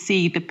beginning to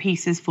see the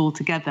pieces fall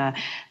together.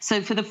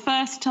 So for the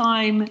first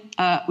time,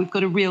 we've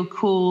got a real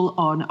call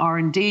on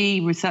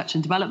R&D, research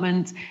and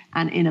development,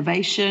 and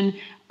innovation.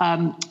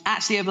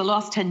 Actually, over the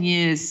last 10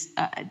 years,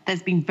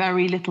 there's been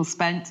very little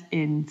spent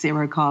in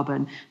zero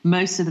carbon.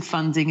 Most of the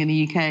funding in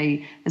the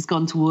UK has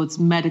gone towards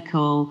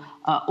medical,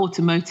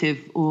 automotive,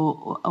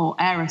 or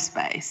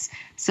aerospace.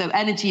 So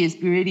energy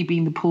has really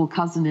been the poor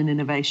cousin in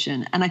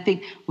innovation. And I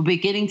think we're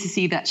beginning to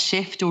see that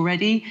shift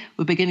already.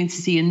 We're beginning to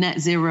see a net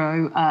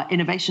zero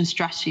innovation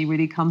strategy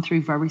really come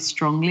through very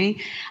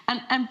strongly.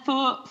 And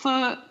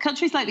for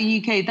countries like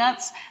the UK,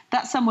 that's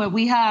somewhere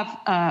we have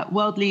a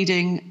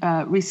world-leading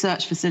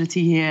research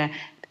facility here.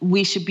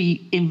 We should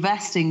be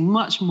investing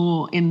much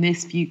more in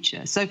this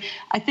future. So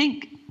I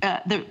think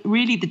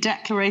really the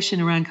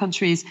declaration around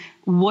countries,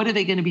 what are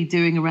they going to be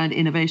doing around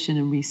innovation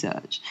and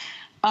research?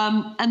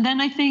 And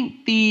then I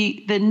think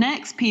the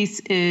next piece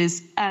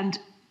is, and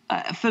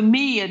for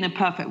me, in a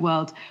perfect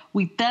world,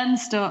 we then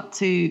start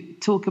to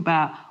talk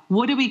about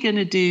what are we going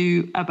to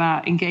do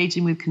about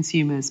engaging with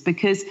consumers?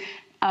 Because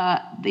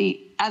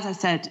as I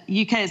said,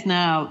 UK is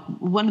now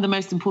one of the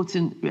most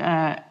important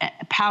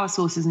power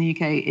sources in the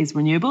UK is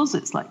renewables.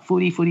 It's like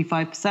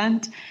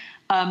 45%.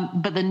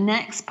 But the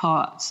next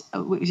part,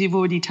 which you've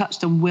already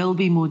touched on, will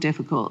be more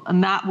difficult.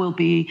 And that will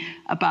be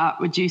about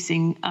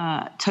reducing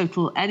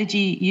total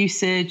energy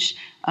usage,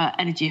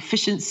 energy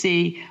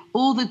efficiency,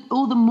 all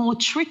the more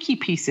tricky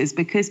pieces,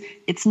 because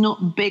it's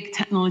not big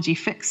technology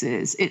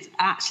fixes. It's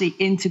actually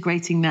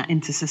integrating that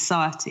into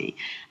society.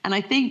 And I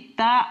think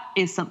that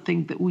is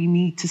something that we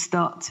need to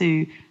start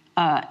to,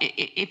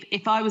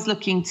 if I was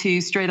looking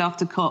to straight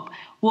after COP,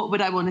 what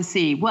would I want to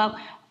see? Well,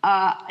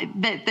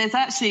 there's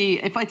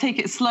actually, if I take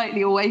it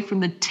slightly away from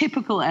the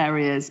typical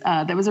areas,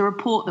 there was a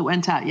report that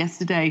went out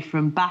yesterday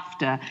from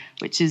BAFTA,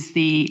 which is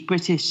the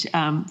British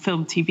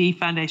Film TV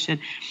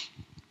Foundation,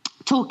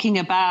 talking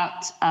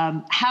about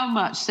how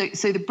much,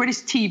 so the British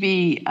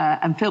TV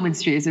and film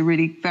industry is a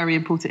really very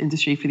important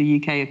industry for the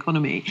UK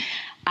economy.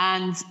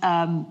 And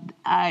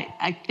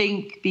I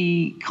think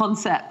the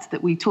concept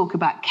that we talk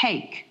about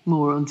cake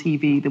more on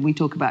TV than we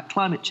talk about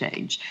climate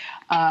change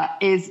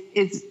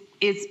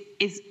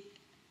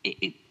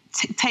it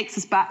takes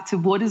us back to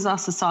what is our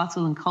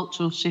societal and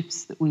cultural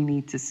shifts that we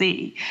need to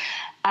see.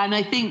 And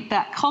I think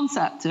that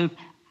concept of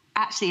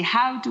actually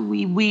how do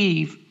we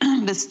weave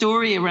the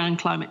story around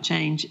climate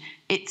change,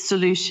 its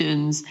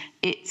solutions,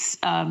 its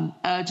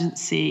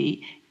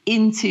urgency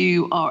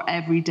into our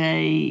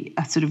everyday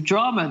sort of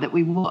drama that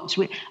we watch.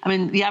 I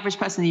mean, the average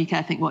person in the UK,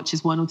 I think,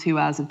 watches 1 or 2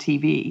 hours of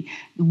TV.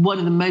 One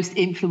of the most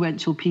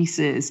influential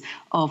pieces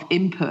of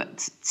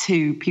input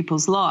to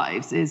people's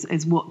lives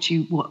is what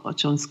you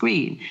watch on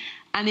screen.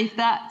 And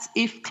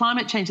if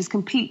climate change is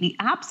completely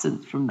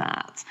absent from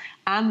that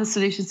and the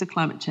solutions to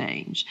climate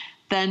change,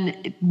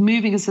 then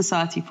moving a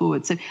society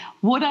forward. So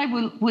what I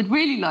would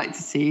really like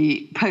to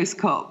see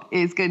post-COP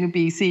is going to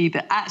be see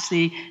that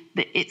actually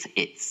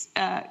it's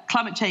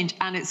climate change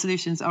and its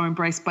solutions are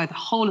embraced by the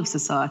whole of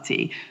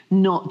society,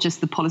 not just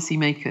the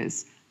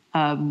policymakers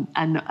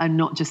and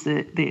not just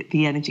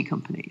the energy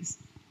companies.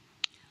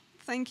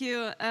 Thank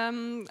you.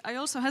 I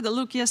also had a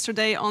look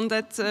yesterday on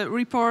that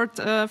report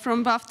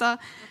from BAFTA,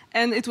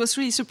 and it was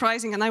really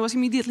surprising. And I was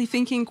immediately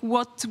thinking,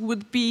 what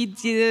would be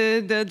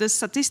the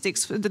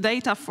statistics, the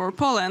data for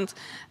Poland?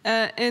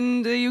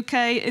 In the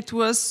UK,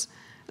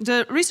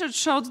 the research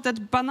showed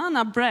that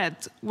banana bread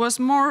was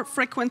more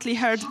frequently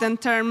heard than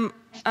term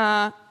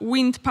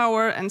wind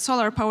power and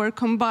solar power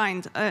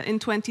combined in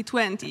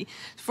 2020.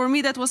 For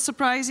me, that was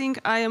surprising.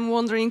 I am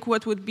wondering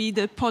what would be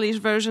the Polish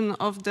version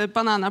of the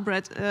banana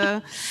bread,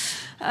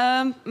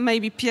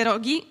 maybe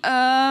pierogi.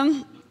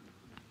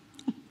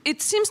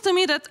 It seems to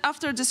me that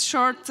after this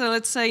short,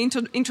 let's say,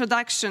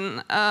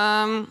 introduction,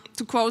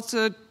 to quote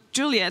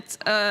Juliet,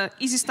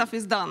 easy stuff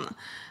is done.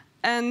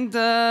 And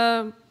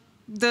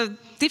the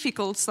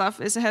difficult stuff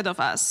is ahead of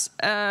us.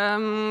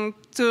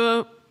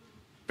 To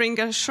bring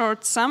a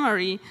short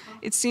summary,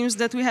 it seems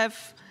that we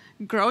have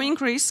growing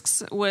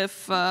risks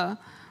with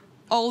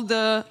all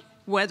the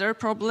weather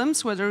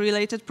problems,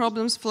 weather-related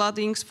problems,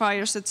 floodings,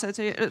 fires,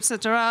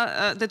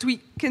 etc., that we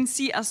can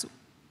see as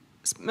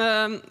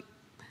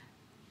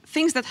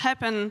things that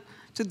happen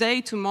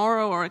today,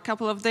 tomorrow, or a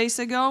couple of days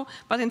ago,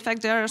 but in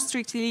fact they are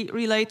strictly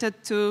related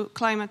to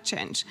climate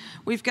change.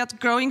 We've got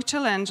growing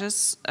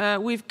challenges,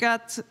 we've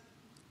got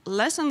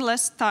less and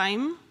less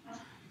time,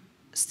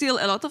 still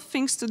a lot of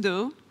things to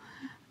do.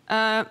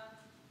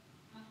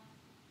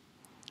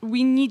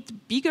 We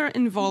need bigger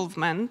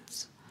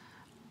involvement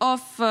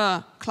of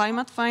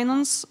climate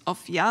finance,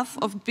 of youth,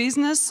 of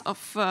business, of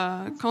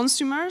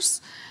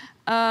consumers.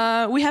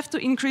 We have to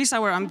increase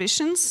our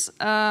ambitions.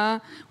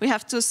 We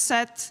have to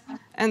set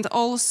and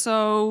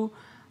also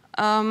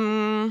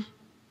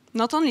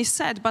not only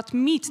set, but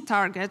meet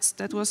targets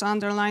that was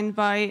underlined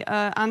by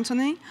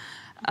Antony.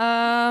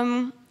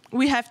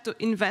 We have to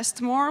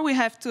invest more, we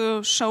have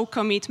to show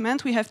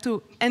commitment, we have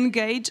to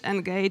engage,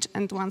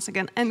 and once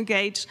again,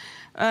 engage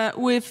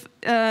with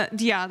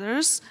the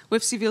others,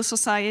 with civil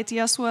society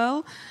as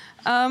well.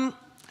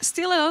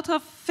 Still a lot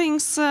of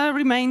things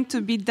remain to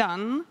be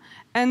done,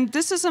 and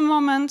this is a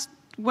moment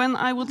when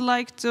I would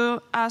like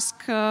to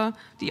ask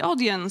the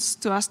audience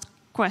to ask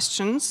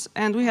questions,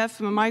 and we have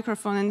a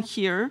microphone in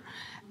here.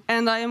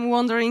 And I am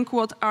wondering,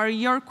 what are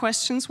your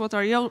questions, what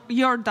are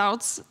your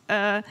doubts,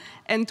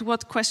 and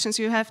what questions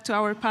you have to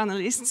our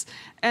panelists.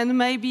 And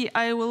maybe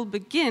I will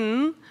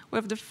begin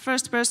with the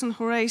first person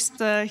who raised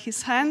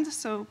his hand.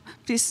 So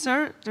please,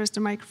 sir, there's the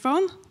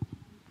microphone. So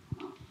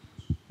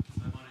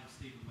my name's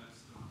Stephen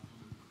Webster, I'm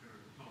from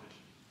Imperial College.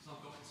 So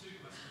I've got two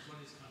questions.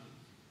 One is kind of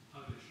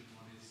Polish and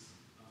one is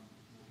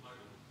more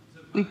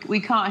global. We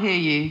can't hear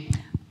you.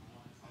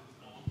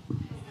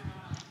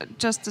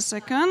 Just a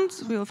second,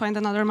 we will find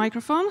another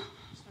microphone.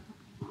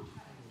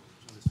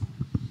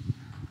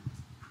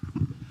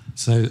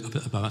 So,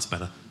 that's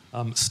better.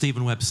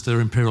 Stephen Webster,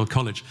 Imperial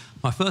College.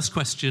 My first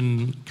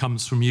question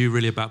comes from you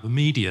really about the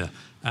media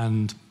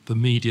and the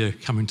media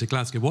coming to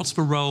Glasgow. What's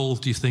the role,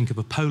 do you think, of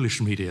the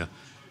Polish media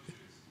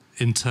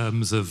in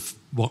terms of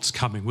what's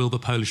coming? Will the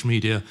Polish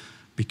media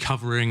be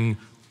covering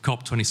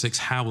COP26?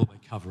 How will they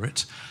cover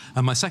it?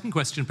 And my second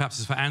question perhaps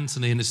is for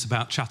Antony, and it's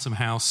about Chatham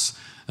House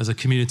as a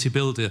community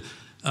builder.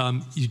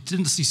 You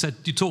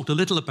talked a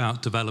little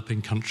about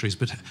developing countries,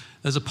 but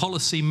as a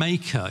policy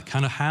maker,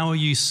 kind of how are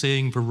you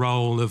seeing the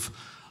role of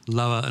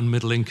lower and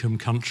middle income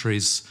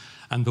countries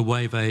and the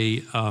way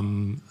they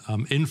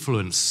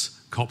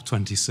influence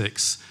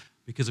COP26?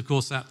 Because of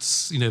course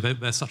that's,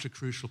 they're such a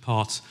crucial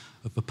part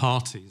of the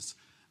parties.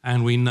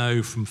 And we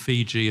know from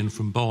Fiji and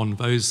from Bonn,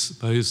 those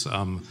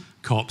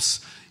COPs,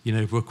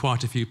 there were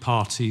quite a few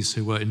parties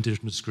who were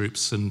indigenous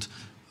groups and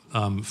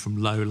from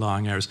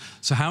low-lying areas.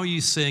 So how are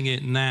you seeing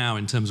it now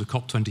in terms of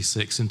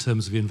COP26, in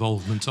terms of the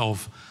involvement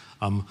of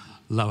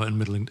lower and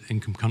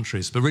middle-income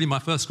countries? But really my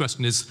first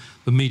question is,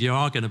 the media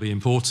are going to be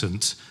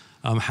important.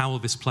 How will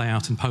this play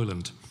out in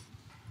Poland?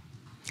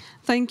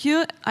 Thank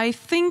you. I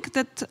think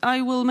that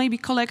I will maybe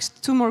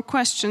collect 2 more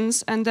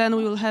questions and then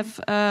we will have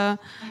a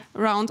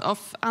round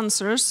of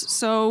answers.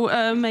 So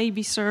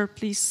maybe, sir,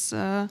 please,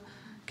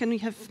 can we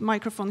have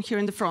microphone here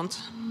in the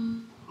front?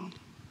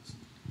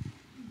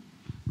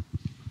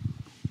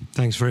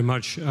 Thanks very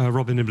much.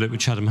 Robin Niblett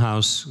with Chatham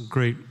House.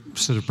 Great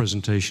set of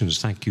presentations.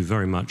 Thank you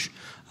very much.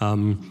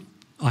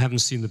 I haven't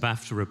seen the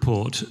BAFTA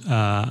report.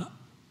 A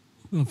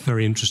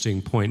very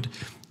interesting point.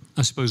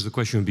 I suppose the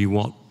question would be,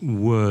 what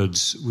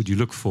words would you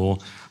look for?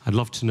 I'd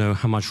love to know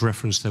how much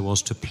reference there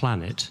was to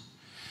planet,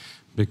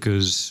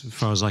 because as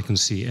far as I can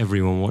see,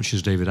 everyone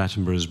watches David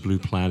Attenborough's Blue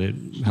Planet,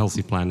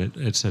 Healthy Planet,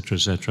 etc.,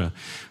 etc.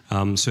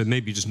 So it may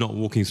be just not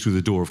walking through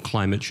the door of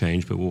climate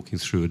change, but walking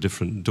through a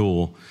different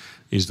door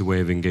is the way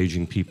of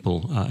engaging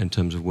people in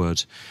terms of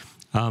words.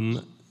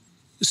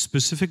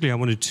 Specifically, I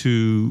wanted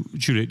to,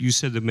 Juliet, you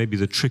said that maybe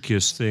the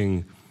trickiest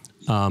thing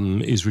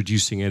is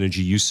reducing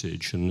energy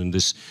usage and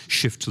this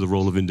shift to the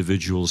role of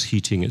individuals,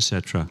 heating,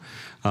 etc.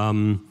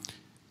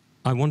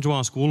 I want to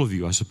ask all of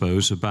you, I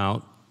suppose,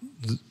 about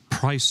the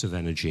price of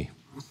energy.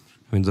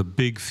 I mean, the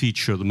big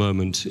feature at the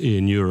moment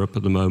in Europe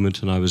at the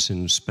moment, and I was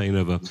in Spain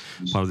over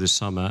part of this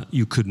summer,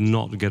 you could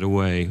not get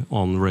away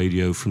on the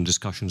radio from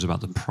discussions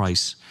about the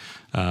price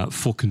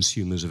for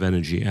consumers of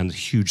energy and the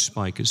huge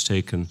spike it's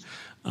taken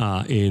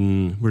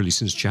in really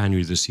since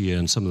January this year,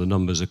 and some of the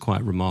numbers are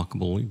quite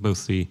remarkable,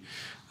 both the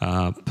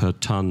per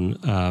ton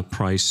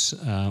price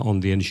on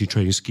the energy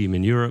trading scheme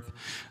in Europe.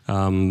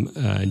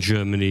 In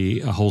Germany,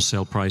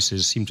 wholesale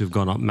prices seem to have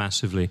gone up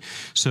massively.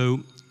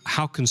 So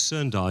how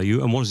concerned are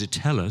you, and what does it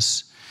tell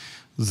us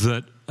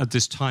that at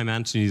this time,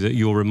 Antony, that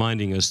you're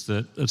reminding us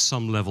that at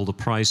some level the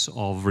price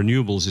of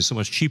renewables is so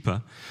much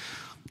cheaper,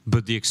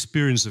 but the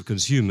experience of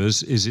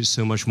consumers is it's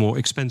so much more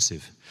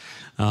expensive?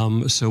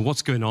 So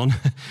what's going on?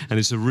 And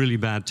it's a really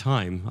bad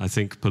time, I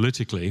think,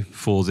 politically,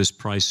 for the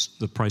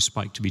price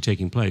spike to be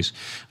taking place.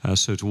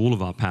 So to all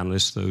of our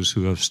panelists, those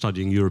who are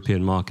studying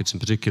European markets in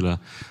particular,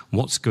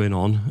 what's going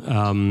on?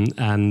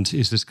 And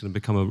is this going to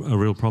become a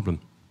real problem?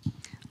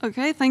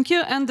 Okay, thank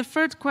you. And the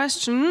third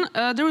question,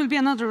 there will be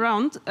another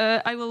round.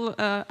 I will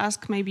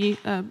ask maybe,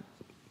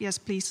 yes,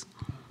 please.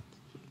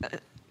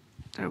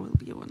 There will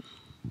be one.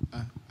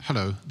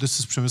 Hello, this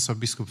is Przemysław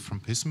Biskup from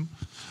PISM.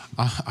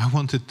 I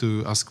wanted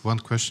to ask one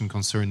question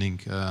concerning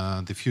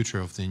the future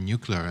of the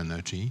nuclear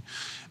energy,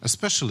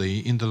 especially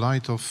in the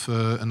light of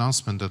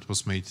announcement that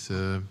was made,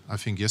 I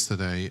think,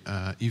 yesterday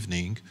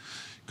evening,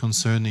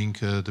 concerning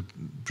the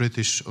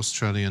British,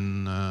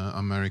 Australian,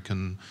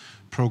 American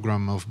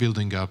program of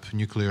building up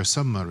nuclear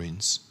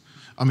submarines.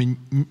 I mean,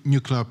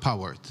 nuclear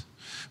powered.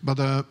 But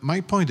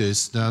my point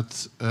is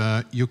that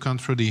you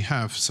can't really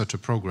have such a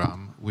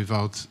program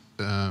without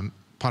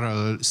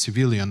parallel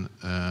civilian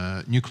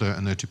nuclear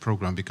energy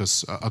program,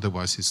 because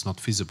otherwise it's not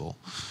feasible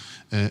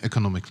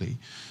economically.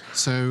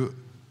 So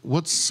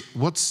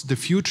what's the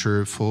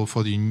future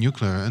for the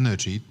nuclear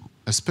energy,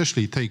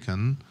 especially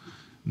taken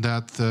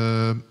that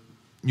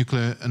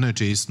nuclear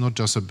energy is not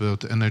just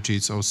about energy,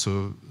 it's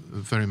also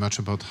very much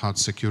about hard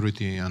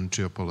security and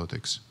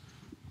geopolitics?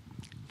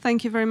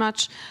 Thank you very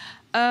much.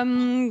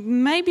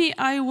 Maybe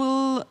I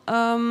will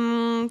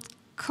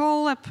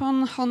call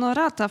upon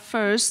Honorata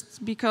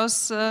first,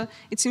 because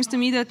it seems to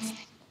me that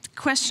the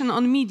question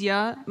on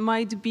media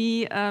might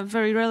be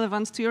very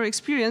relevant to your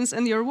experience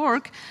and your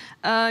work.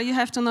 You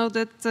have to know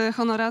that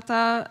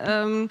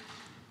Honorata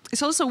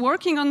is also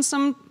working on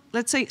some,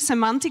 let's say,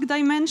 semantic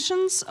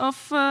dimensions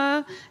of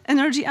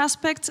energy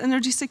aspects,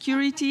 energy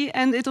security,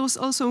 and it was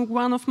also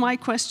one of my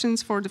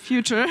questions for the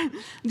future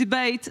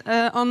debate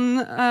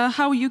on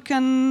how you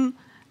can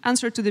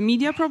answer to the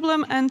media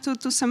problem and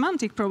to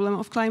semantic problem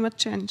of climate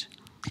change.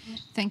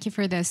 Thank you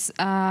for this.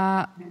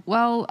 I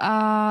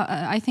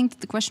think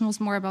the question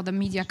was more about the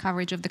media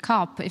coverage of the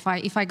COP,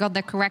 if I got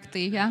that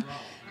correctly. Yeah,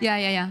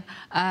 yeah.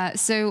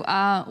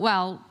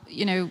 Well,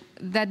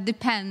 that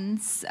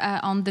depends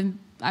on the,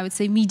 I would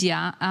say,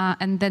 media,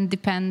 and then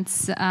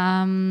depends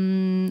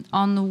on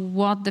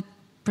what the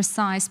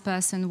precise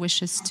person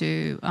wishes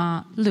to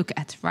look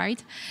at,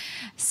 right?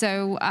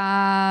 So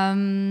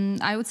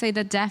I would say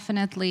that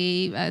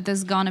definitely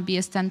there's going to be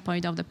a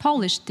standpoint of the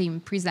Polish team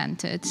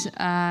presented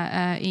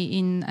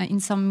in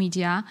some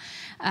media,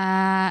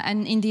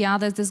 and in the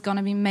others there's going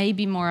to be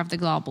maybe more of the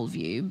global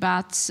view,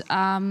 but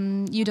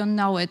you don't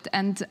know it,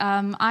 and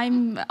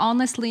I'm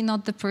honestly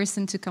not the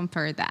person to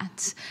compare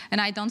that, and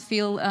I don't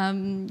feel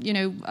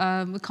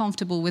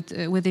comfortable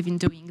with even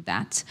doing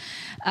that.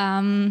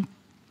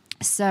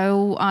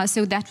 So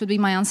that would be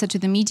my answer to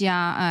the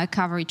media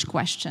coverage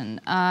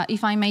question.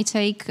 If I may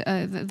take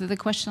the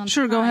question on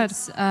sure, go ahead.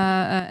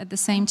 At the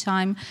same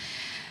time.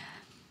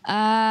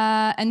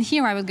 And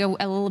here I will go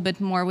a little bit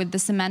more with the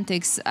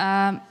semantics.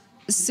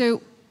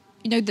 So,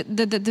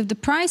 the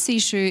price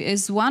issue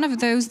is one of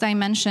those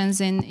dimensions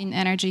in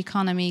energy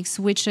economics,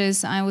 which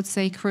is, I would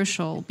say,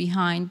 crucial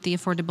behind the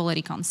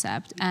affordability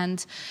concept.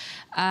 And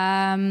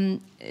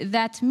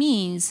that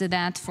means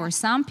that for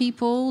some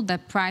people, the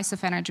price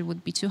of energy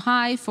would be too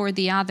high. For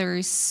the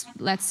others,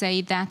 let's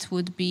say that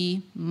would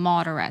be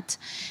moderate.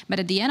 But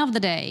at the end of the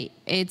day,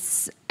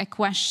 it's a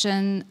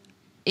question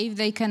if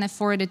they can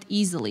afford it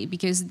easily,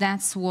 because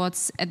that's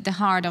what's at the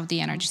heart of the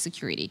energy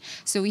security.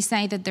 So we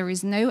say that there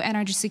is no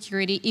energy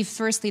security if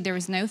firstly there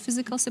is no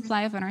physical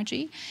supply of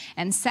energy,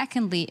 and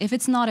secondly, if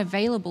it's not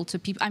available to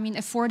people,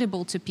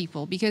 affordable to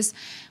people, because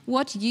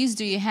what use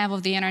do you have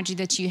of the energy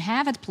that you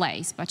have at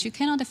place, but you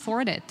cannot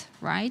afford it,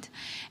 right?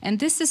 And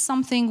this is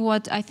something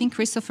what I think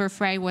Christopher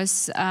Frey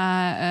was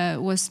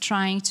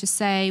trying to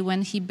say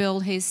when he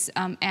built his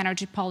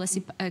energy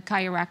policy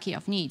hierarchy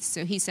of needs.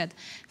 So he said,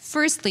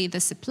 firstly, the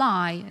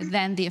supply,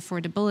 then the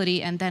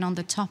affordability, and then on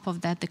the top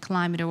of that, the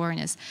climate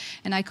awareness.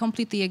 And I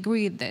completely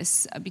agree with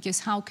this,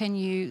 because how can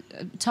you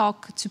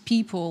talk to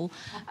people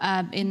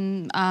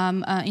in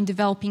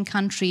developing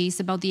countries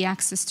about the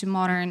access to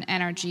modern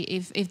energy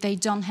if they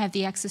don't have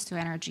the access to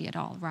energy at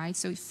all, right?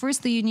 So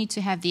firstly, you need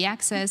to have the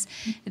access,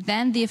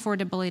 then the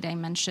affordability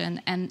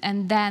dimension,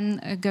 and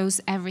then goes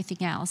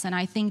everything else. And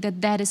I think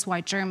that is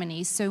why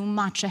Germany is so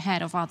much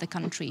ahead of other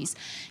countries,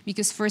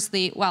 because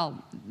firstly,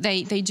 well,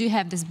 they do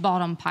have this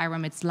bottom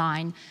pyramid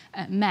line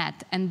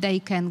met, and they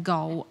can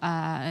go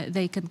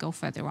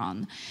further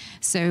on.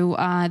 So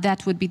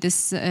that would be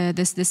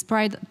this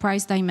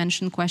price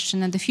dimension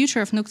question and the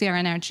future of nuclear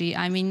energy.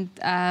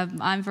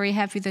 I'm very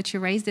happy that you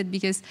raised it,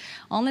 because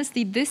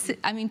honestly,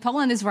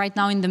 Poland is right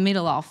now in the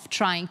middle of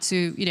trying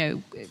to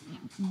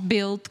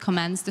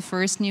commence the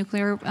first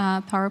nuclear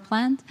power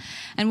plant,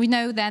 and we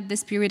know that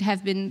this period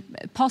have been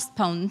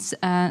postponed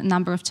a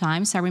number of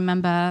times. I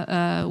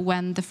remember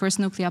when the first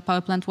nuclear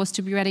power plant was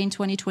to be ready in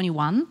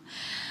 2021.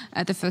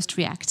 The first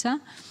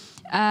reactor.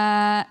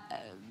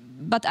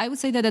 But I would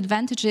say that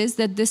advantage is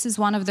that this is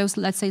one of those,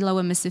 let's say, low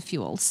emissive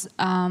fuels.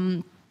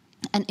 And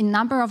in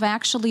number of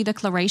actually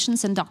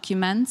declarations and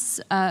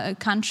documents,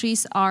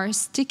 countries are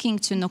sticking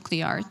to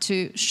nuclear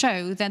to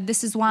show that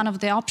this is one of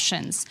the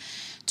options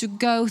to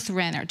go through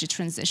energy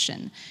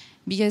transition.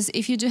 Because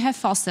if you do have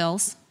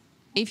fossils,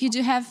 if you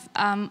do have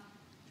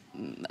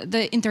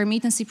the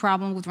intermittency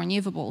problem with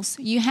renewables,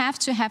 you have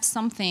to have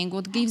something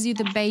what gives you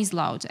the base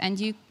load, and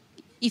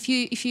if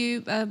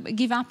you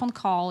give up on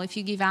coal, if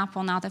you give up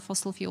on other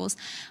fossil fuels,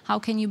 how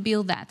can you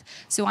build that?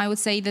 So I would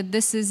say that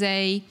this is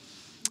a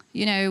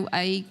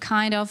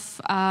kind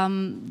of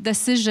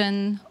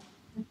decision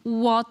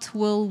what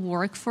will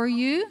work for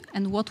you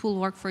and what will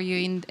work for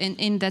you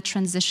in that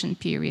transition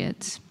period.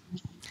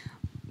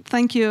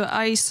 Thank you.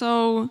 I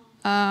saw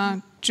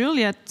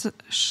Juliet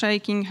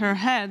shaking her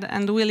head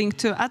and willing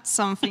to add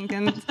something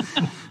and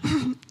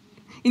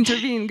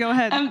intervene. Go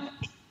ahead.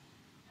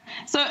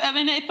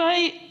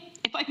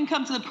 If I can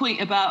come to the point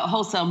about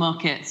wholesale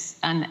markets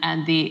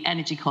and the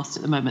energy cost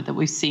at the moment that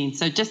we've seen.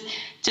 So just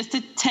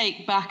to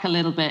take back a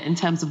little bit in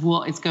terms of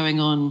what is going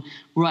on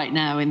right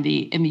now in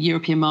the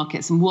European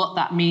markets and what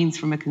that means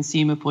from a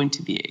consumer point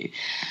of view.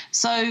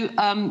 So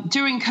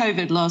during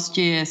COVID last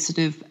year,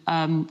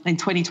 in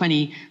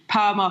 2020,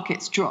 power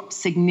markets dropped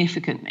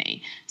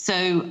significantly.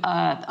 So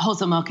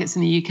wholesale markets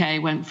in the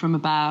UK went from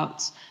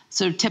about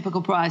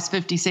typical price,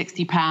 50,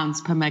 60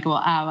 pounds per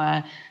megawatt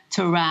hour,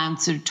 to around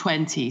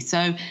 20.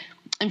 So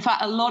in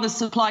fact, a lot of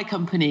supply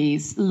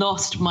companies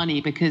lost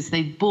money because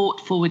they bought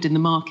forward in the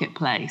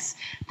marketplace.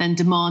 Then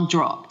demand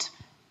dropped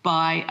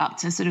by up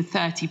to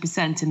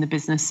 30% in the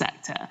business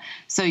sector.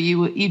 So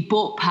you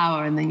bought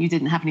power and then you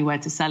didn't have anywhere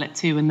to sell it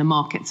to, and the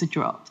markets had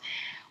dropped.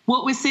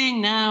 What we're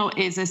seeing now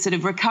is a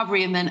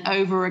recovery and then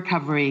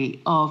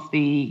over-recovery of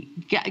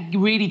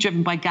really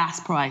driven by gas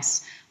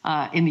price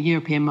in the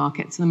European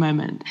markets at the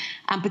moment.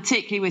 And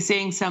particularly we're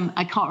seeing some,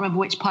 I can't remember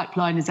which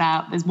pipeline is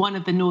out. There's one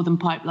of the northern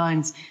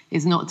pipelines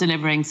is not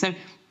delivering. So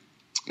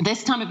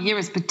this time of year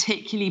is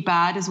particularly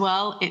bad as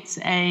well. It's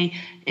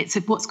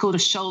what's called a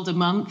shoulder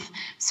month.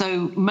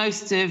 So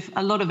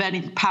a lot of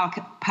any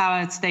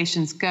power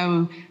stations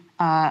go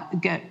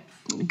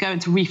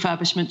into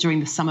refurbishment during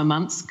the summer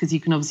months, because you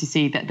can obviously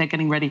see that they're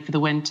getting ready for the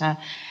winter.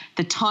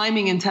 The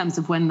timing in terms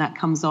of when that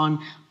comes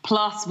on,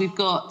 plus we've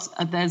got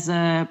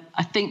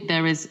I think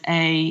there is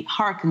a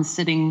hurricane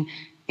sitting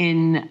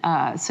in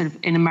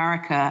in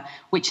America,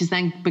 which is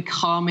then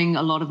becoming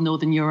a lot of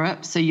Northern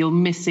Europe. So you're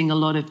missing a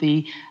lot of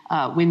the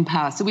wind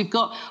power. So we've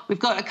got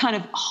a kind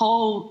of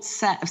whole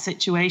set of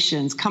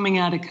situations coming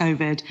out of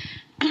COVID,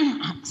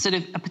 sort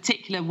of a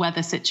particular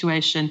weather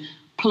situation,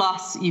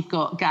 plus you've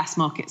got gas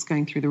markets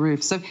going through the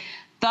roof. So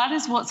that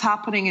is what's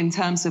happening in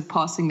terms of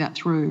passing that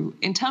through.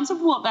 In terms of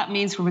what that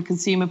means from a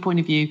consumer point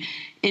of view,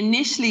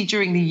 initially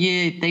during the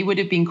year, they would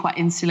have been quite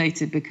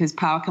insulated because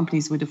power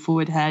companies would have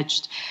forward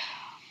hedged.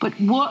 But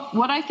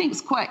what I think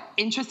is quite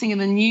interesting in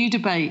the new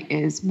debate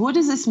is, what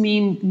does this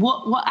mean?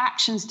 What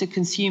actions do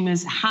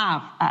consumers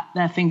have at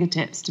their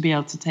fingertips to be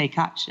able to take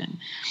action?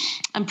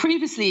 And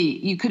previously,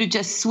 you could have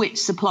just switched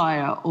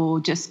supplier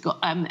or just got,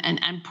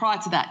 and prior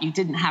to that, you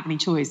didn't have any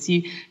choice.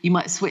 You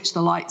might switch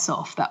the lights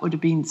off. That would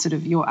have been sort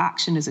of your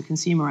action as a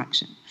consumer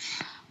action.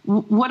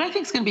 What I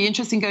think is going to be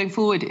interesting going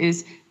forward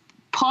is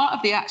part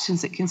of the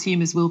actions that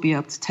consumers will be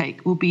able to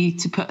take will be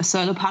to put a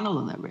solar panel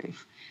on their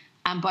roof.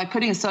 And by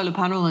putting a solar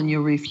panel on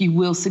your roof, you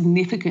will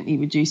significantly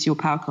reduce your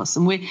power costs.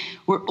 And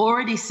we're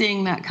already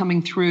seeing that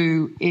coming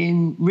through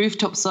in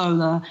rooftop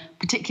solar,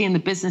 particularly in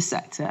the business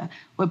sector,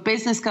 where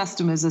business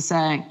customers are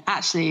saying,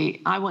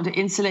 actually, I want to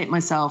insulate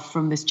myself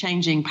from this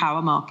changing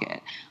power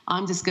market.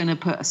 I'm just going to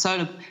put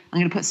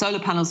solar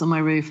panels on my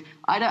roof.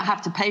 I don't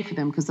have to pay for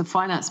them because the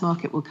finance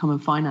market will come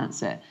and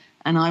finance it.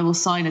 And I will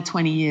sign a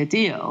 20-year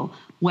deal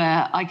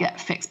where I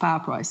get fixed power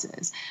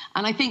prices.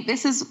 And I think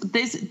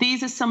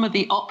these are some of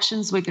the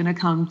options we're going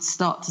to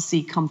start to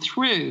see come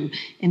through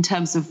in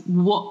terms of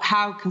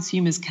how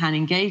consumers can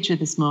engage with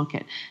this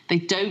market. They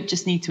don't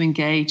just need to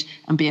engage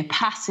and be a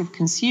passive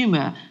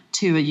consumer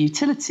to a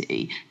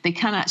utility. They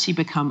can actually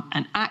become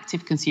an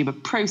active consumer,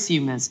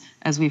 prosumers,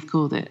 as we've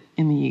called it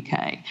in the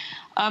UK.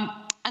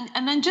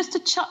 And then just to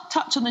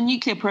touch on the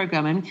nuclear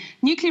program, I mean,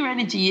 nuclear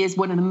energy is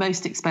one of the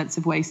most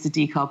expensive ways to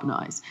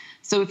decarbonise.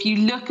 So if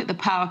you look at the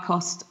power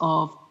cost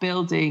of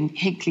building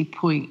Hinkley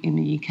Point in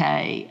the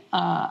UK,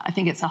 I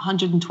think it's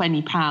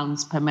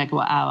 £120 per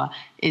megawatt hour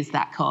is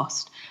that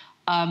cost.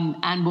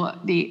 And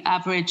what the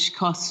average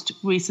cost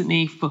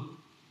recently for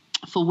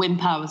wind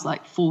power is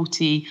like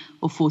 40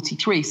 or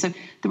 43. So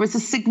there is a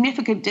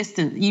significant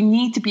distance. You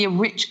need to be a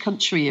rich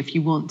country if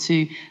you want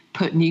to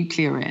put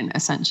nuclear in,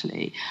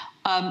 essentially.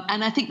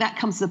 And I think that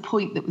comes to the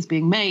point that was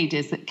being made,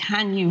 is that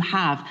can you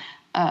have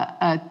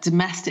a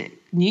domestic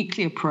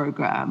nuclear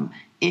program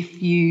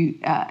if you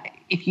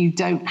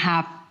don't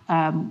have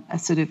a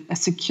sort of a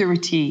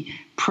security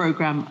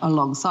program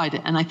alongside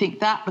it? And I think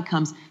that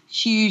becomes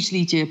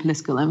hugely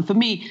geopolitical. And for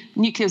me,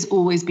 nuclear has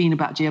always been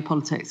about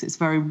geopolitics. It's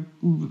very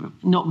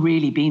not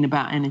really been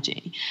about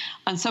energy.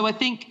 And so I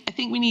think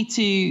we need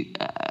to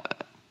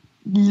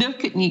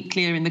look at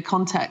nuclear in the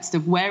context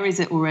of where is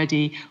it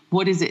already,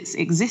 what is its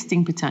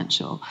existing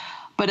potential.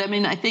 But I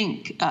mean, I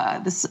think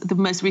the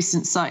most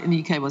recent site in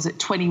the UK was at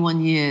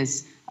 21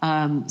 years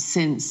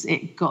since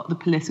it got the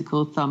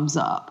political thumbs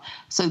up.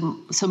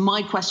 So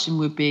my question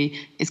would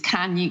be,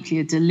 can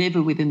nuclear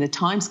deliver within the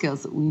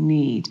timescales that we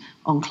need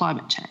on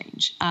climate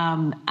change?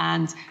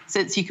 And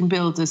since you can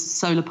build a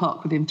solar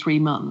park within 3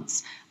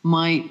 months,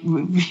 my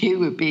view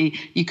would be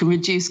you can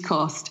reduce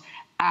cost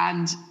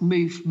and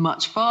move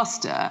much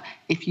faster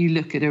if you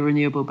look at a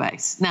renewable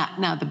base.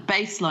 Now the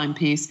baseline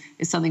piece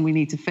is something we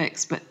need to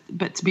fix,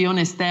 but to be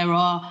honest, there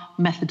are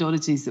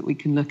methodologies that we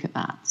can look at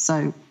that.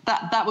 So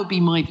that would be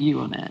my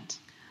view on it.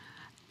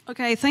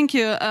 Okay, thank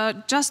you.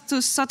 Just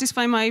to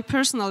satisfy my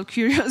personal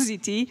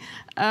curiosity,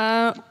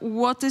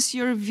 what is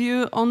your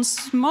view on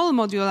small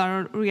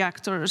modular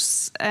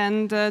reactors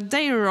and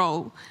their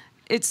role?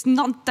 It's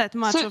not that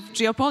much of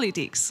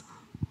geopolitics.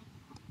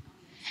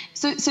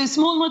 So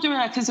small modular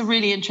reactors are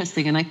really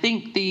interesting, and I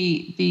think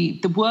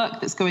the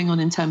work that's going on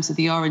in terms of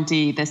the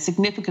R&D, there's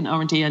significant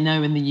R&D I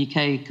know in the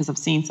UK because I've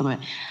seen some of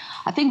it.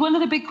 I think one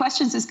of the big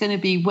questions is going to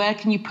be, where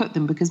can you put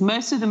them? Because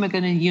most of them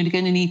you're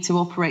going to need to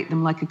operate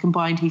them like a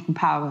combined heat and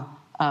power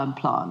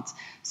plant.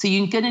 So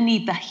you're going to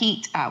need the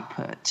heat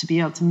output to be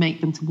able to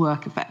make them to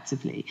work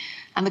effectively.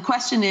 And the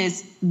question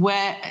is,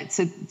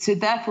 so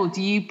therefore,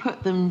 do you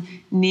put them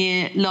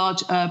near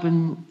large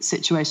urban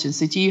situations?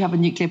 So do you have a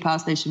nuclear power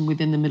station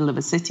within the middle of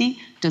a city?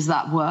 Does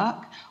that work?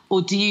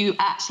 Or do you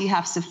actually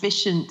have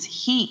sufficient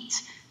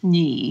heat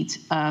need?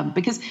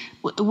 Because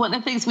one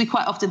of the things we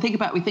quite often think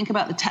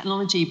about the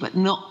technology, but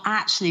not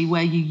actually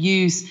where you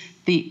use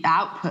the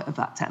output of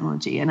that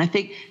technology. And I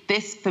think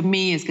this, for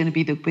me, is going to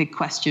be the big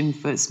question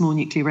for small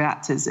nuclear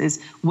reactors,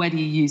 is where do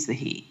you use the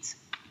heat?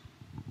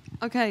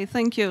 Okay,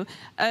 thank you.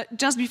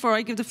 Just before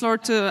I give the floor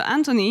to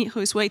Antony, who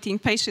is waiting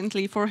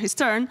patiently for his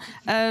turn,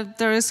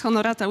 there is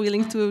Honorata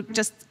willing to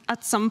just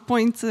add some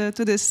point to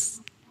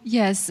this.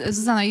 Yes,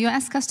 Zuzanna, you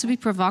asked us to be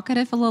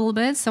provocative a little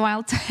bit, so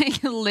I'll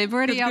take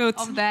liberty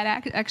of that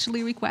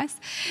actually request.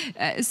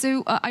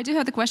 So I do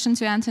have the question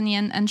to Antony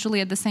and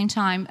Juliet at the same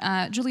time.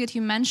 Juliet,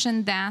 you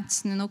mentioned that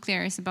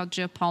nuclear is about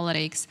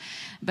geopolitics,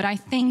 but I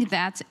think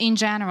that in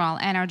general,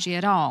 energy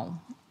at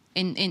all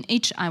in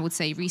each, I would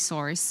say,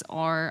 resource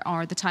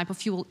or the type of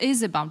fuel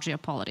is about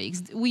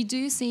geopolitics. We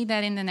do see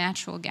that in the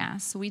natural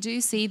gas. We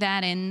do see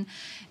that in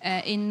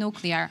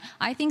nuclear.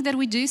 I think that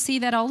we do see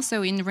that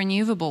also in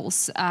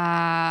renewables.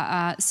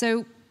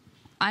 So,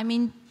 I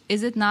mean,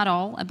 is it not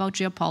all about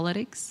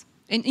geopolitics?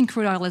 In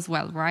crude oil as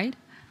well, right?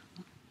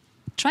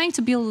 Trying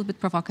to be a little bit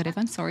provocative,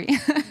 I'm sorry.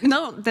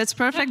 No, that's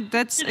perfect.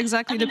 That's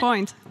exactly the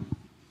point.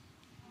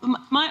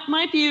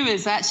 My view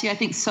is actually, I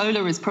think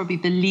solar is probably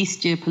the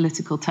least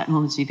geopolitical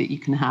technology that you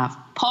can have,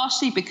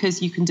 partially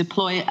because you can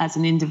deploy it as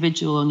an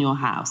individual on your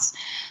house.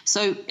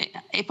 So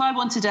if I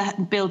wanted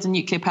to build a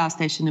nuclear power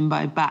station in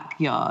my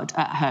backyard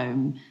at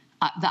home,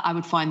 that I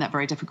would find that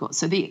very difficult.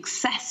 So the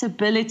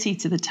accessibility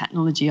to the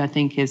technology, I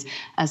think, is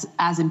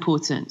as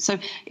important. So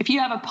if you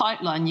have a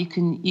pipeline, you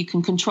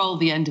can control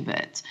the end of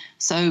it.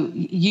 So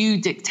you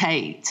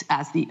dictate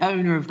as the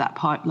owner of that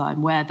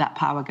pipeline where that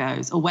power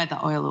goes or where the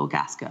oil or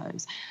gas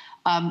goes.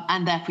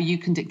 And therefore you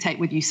can dictate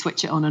whether you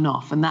switch it on and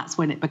off, and that's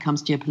when it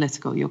becomes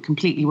geopolitical. You're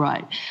completely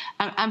right.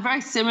 And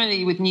very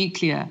similarly with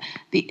nuclear,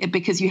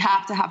 because you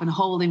have to have a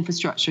whole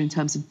infrastructure in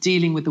terms of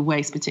dealing with the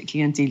waste,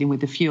 particularly, and dealing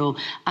with the fuel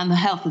and the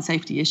health and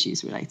safety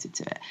issues related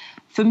to it.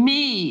 For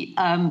me,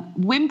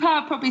 wind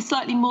power probably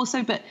slightly more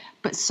so, but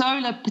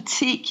solar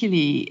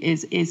particularly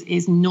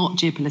is not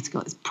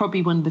geopolitical. It's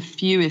probably one of the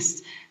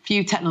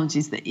few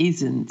technologies that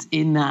isn't,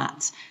 in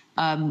that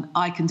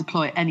I can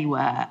deploy it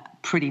anywhere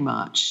pretty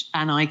much,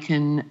 and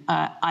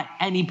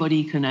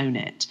anybody can own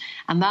it.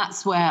 And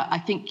that's where I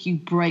think you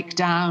break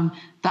down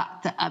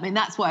that. I mean,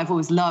 that's why I've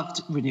always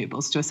loved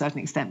renewables to a certain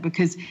extent,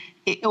 because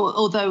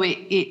although it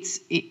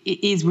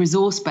is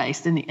resource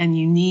based and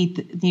you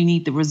need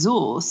the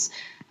resource,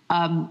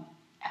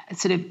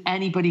 sort of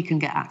anybody can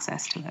get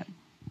access to it.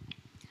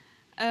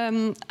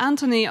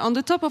 Antony, on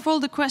the top of all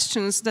the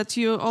questions that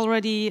you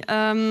already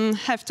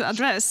have to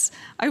address,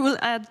 I will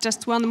add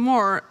just one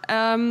more.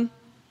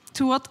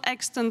 To what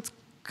extent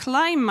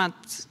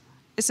climate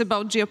is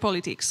about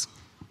geopolitics?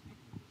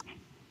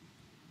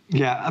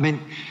 Yeah, I mean,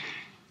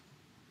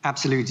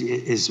 absolutely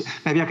it is.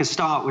 Maybe I could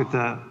start with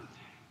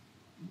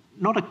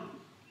not a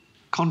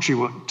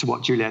contrary to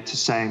what Juliet is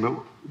saying, but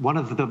one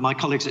of my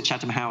colleagues at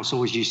Chatham House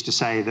always used to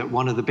say that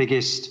one of the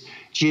biggest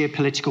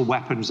geopolitical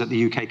weapons that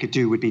the UK could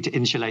do would be to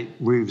insulate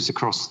roofs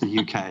across the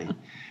UK.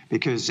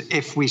 Because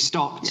if we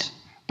stopped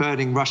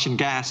burning Russian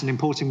gas and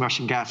importing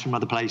Russian gas from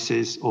other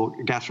places, or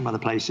gas from other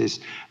places,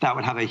 that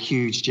would have a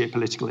huge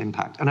geopolitical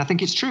impact. And I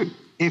think it's true.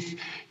 If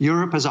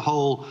Europe as a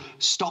whole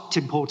stopped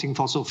importing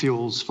fossil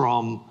fuels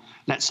from,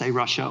 let's say,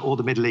 Russia or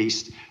the Middle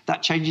East,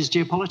 that changes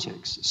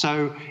geopolitics.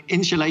 So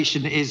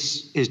insulation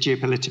is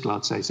geopolitical,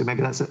 I'd say. So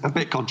maybe that's a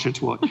bit contrary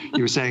to what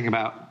you were saying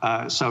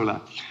about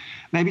solar.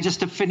 Maybe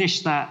just to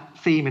finish that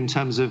theme in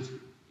terms of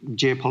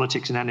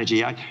geopolitics and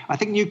energy, I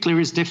think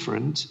nuclear is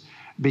different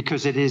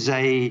because it is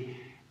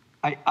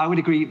I would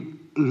agree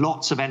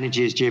lots of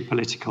energy is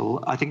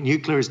geopolitical. I think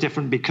nuclear is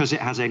different because it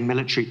has a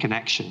military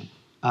connection.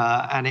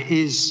 And it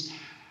is,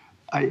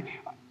 I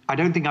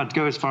don't think I'd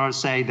go as far as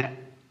say that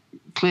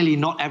clearly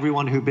not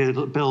everyone who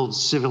builds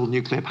civil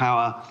nuclear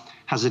power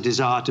has a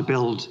desire to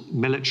build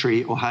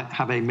military or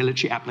have a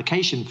military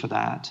application for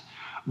that.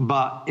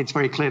 But it's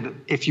very clear that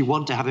if you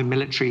want to have a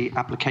military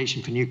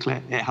application for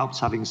nuclear, it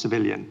helps having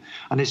civilian.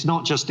 And it's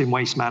not just in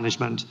waste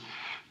management.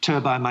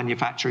 Turbine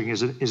manufacturing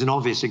is an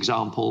obvious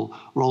example.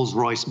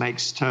 Rolls-Royce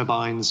makes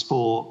turbines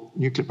for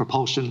nuclear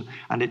propulsion,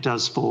 and it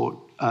does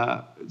for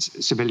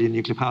civilian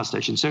nuclear power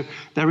stations. So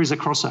there is a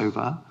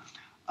crossover,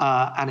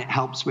 and it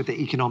helps with the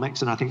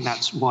economics, and I think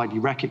that's widely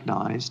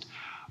recognized.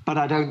 But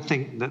I don't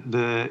think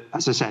that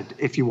as I said,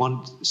 if you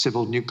want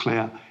civil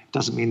nuclear, it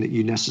doesn't mean that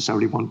you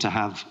necessarily want to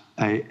have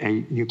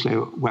a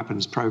nuclear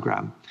weapons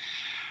program.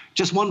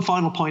 Just one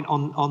final point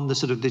on the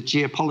sort of the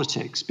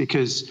geopolitics,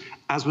 because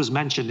as was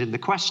mentioned in the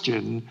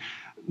question,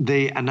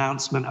 the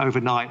announcement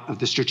overnight of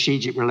the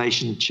strategic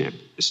relationship,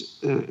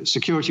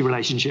 security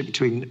relationship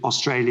between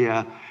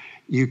Australia,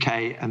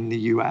 UK and the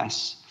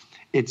US,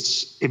 it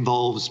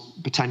involves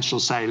potential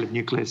sale of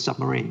nuclear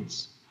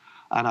submarines.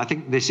 And I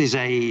think this is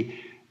a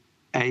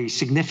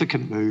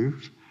significant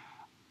move.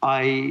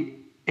 We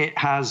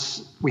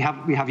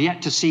have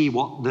yet to see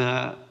what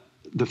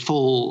the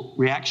full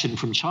reaction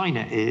from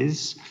China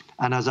is,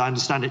 and as I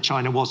understand it,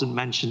 China wasn't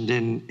mentioned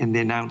in the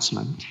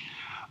announcement.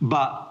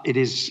 But it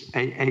is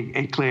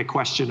a clear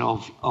question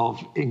of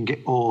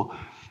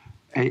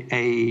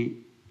a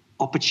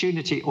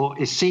opportunity, or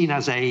is seen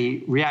as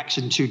a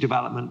reaction to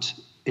development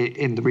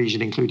in the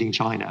region, including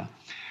China.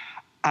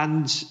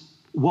 And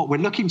what we're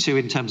looking to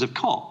in terms of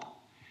COP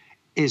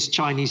is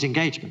Chinese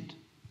engagement.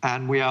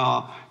 And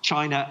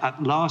China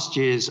at last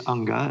year's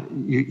UNGA,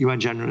 UN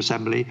General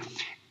Assembly,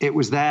 it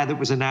was there that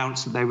was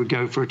announced that they would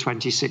go for a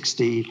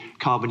 2060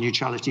 carbon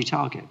neutrality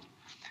target.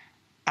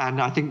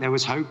 And I think there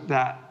was hope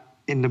that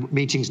in the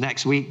meetings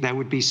next week, there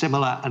would be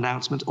similar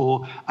announcements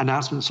or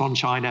announcements on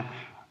China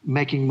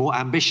making more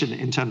ambition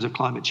in terms of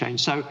climate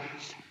change. So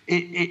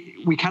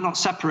we cannot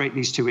separate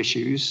these two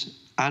issues.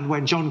 And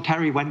when John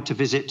Kerry went to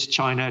visit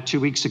China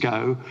 2 weeks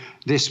ago,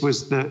 this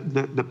was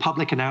the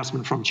public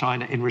announcement from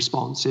China in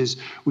response is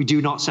we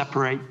do not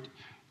separate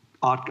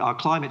our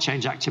climate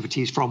change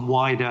activities from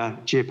wider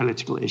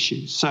geopolitical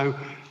issues. So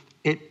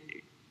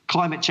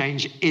climate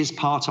change is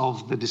part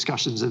of the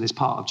discussions and is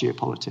part of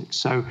geopolitics.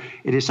 So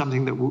it is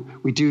something that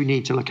we do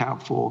need to look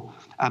out for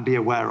and be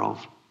aware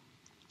of.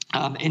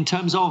 In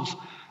terms of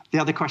the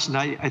other question,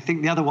 I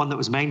think the other one that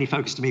was mainly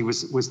focused to me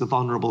was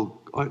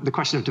the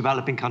question of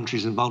developing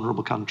countries and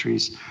vulnerable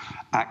countries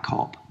at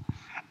COP.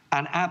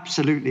 And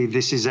absolutely,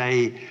 this is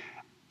I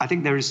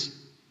think there is,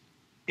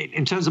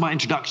 in terms of my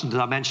introduction,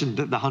 I mentioned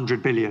that the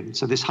 $100 billion.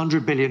 So this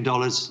 $100 billion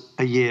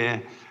a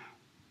year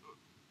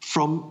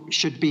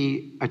should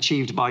be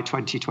achieved by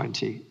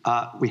 2020.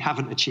 We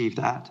haven't achieved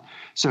that.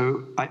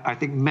 So I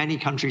think many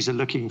countries are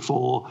looking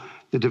for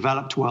the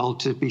developed world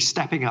to be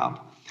stepping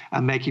up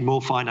and making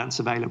more finance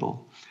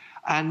available.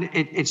 And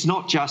it's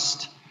not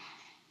just,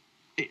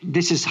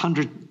 this is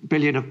 $100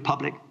 billion of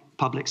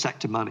public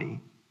sector money,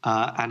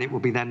 and it will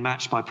be then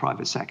matched by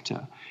private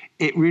sector.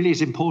 It really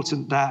is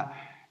important that,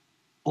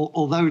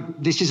 although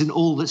this isn't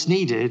all that's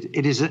needed,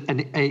 it is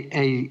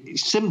a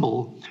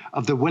symbol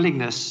of the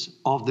willingness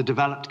of the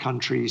developed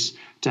countries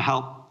to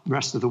help the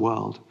rest of the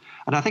world.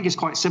 And I think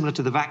it's quite similar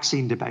to the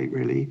vaccine debate,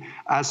 really,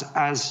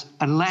 as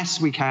unless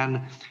we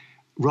can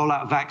roll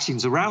out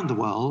vaccines around the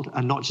world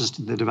and not just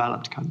in the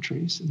developed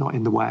countries, not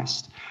in the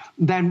West,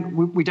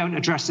 then we don't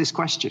address this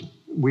question.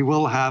 We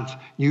will have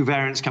new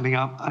variants coming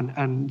up.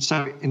 And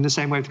so in the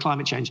same way with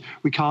climate change,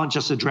 we can't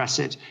just address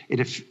it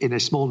in a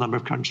small number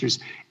of countries.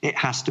 It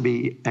has to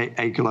be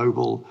a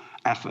global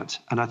effort.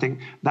 And I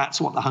think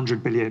that's what the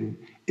 100 billion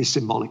is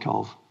symbolic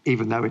of,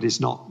 even though it is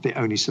not the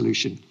only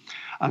solution.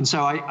 And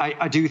so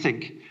I do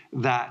think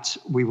that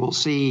we will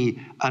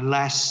see,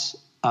 unless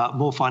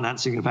more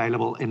financing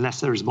available, unless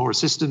there is more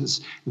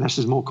assistance, unless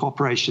there's more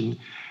cooperation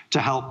to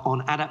help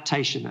on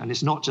adaptation. And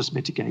it's not just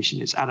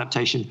mitigation, it's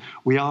adaptation.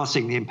 We are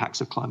seeing the impacts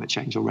of climate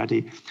change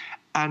already.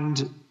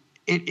 And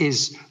it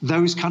is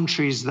those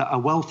countries that are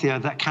wealthier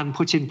that can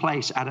put in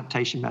place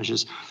adaptation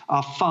measures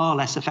are far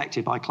less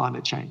affected by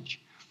climate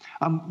change.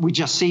 We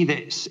just see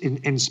this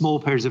in small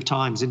periods of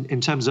times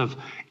in terms of,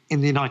 in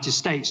the United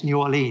States, New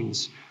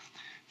Orleans.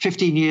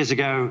 15 years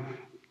ago,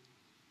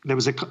 there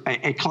was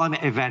a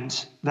climate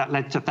event that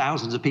led to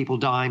thousands of people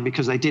dying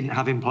because they didn't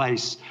have in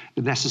place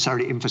the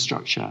necessary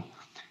infrastructure.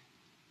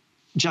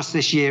 Just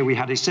this year, we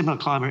had a similar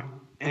climate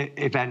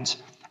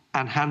event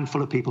and a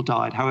handful of people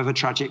died, however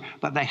tragic,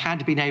 but they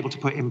had been able to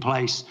put in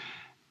place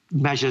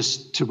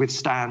measures to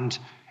withstand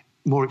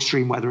more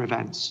extreme weather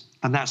events.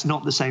 And that's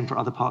not the same for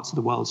other parts of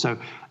the world. So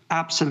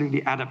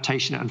absolutely,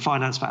 adaptation and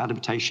finance for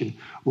adaptation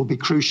will be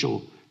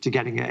crucial to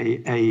getting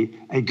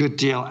a good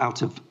deal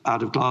out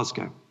of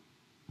Glasgow.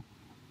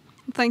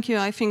 Thank you.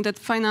 I think that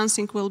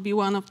financing will be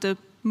one of the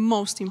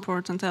most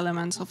important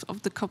elements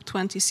of the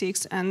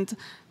COP26, and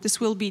this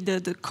will be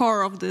the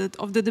core of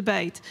the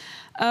debate.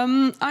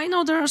 I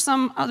know there are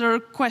some other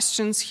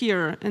questions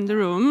here in the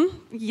room.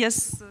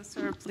 Yes,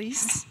 sir,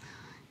 please.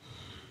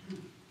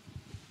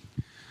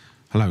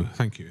 Hello,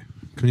 thank you.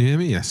 Can you hear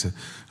me? Yes.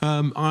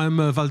 I'm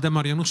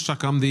Waldemar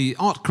Januszczak. I'm the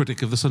art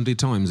critic of the Sunday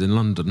Times in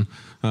London.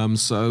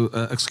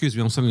 Excuse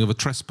me, I'm something of a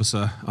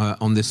trespasser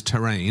on this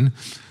terrain.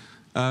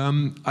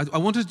 I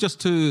wanted just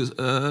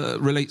to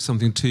relate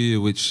something to you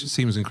which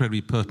seems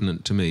incredibly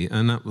pertinent to me,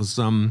 and that was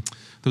there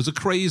was a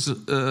craze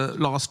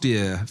last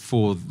year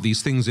for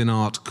these things in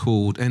art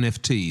called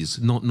NFTs,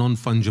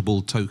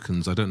 non-fungible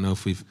tokens. I don't know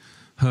if we've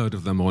heard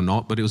of them or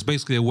not, but it was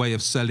basically a way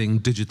of selling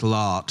digital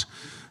art,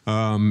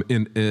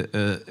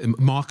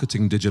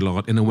 marketing digital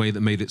art in a way that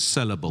made it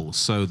sellable,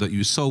 so that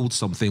you sold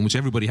something which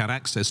everybody had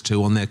access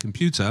to on their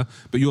computer,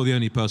 but you're the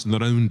only person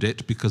that owned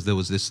it because there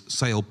was this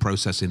sale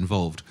process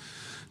involved.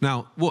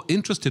 Now, what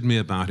interested me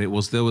about it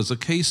was there was a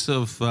case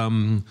of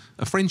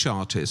a French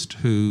artist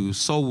who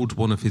sold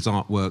one of his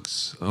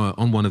artworks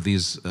on one of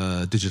these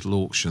digital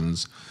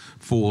auctions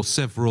for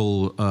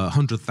several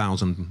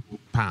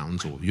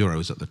 £100,000 or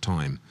euros at the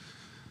time.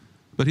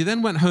 But he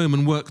then went home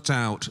and worked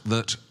out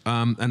that,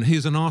 and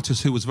he's an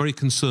artist who was very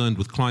concerned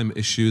with climate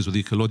issues, with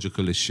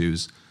ecological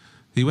issues.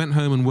 He went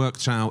home and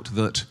worked out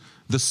that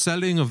the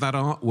selling of that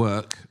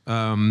artwork,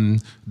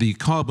 the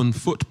carbon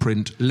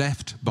footprint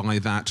left by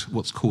that,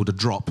 what's called a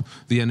drop,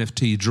 the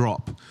NFT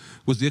drop,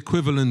 was the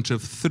equivalent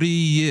of 3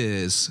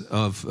 years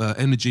of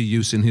energy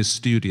use in his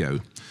studio.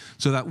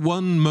 So that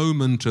one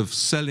moment of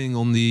selling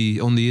on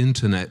the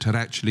internet had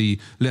actually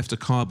left a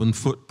carbon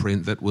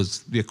footprint that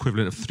was the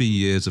equivalent of 3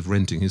 years of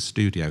renting his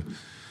studio.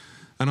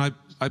 And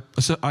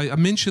I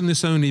mention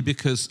this only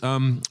because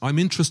I'm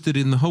interested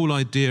in the whole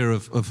idea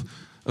of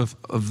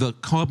the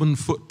carbon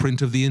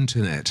footprint of the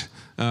internet,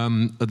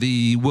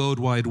 the World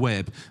Wide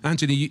Web.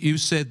 Antony, you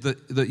said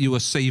that you were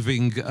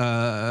saving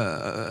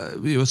a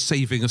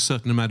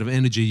certain amount of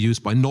energy use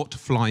by not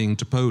flying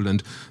to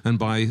Poland and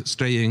by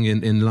staying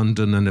in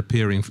London and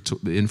appearing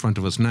in front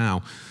of us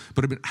now.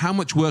 But I mean, how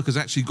much work has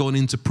actually gone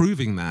into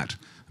proving that?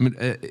 I mean,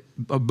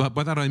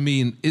 by that I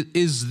mean,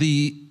 is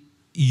the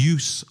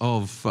use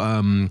of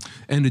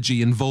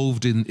energy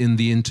involved in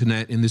the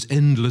internet, in this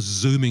endless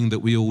Zooming that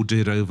we all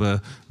did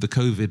over the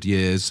COVID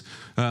years,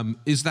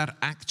 is that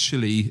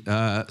actually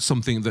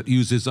something that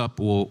uses up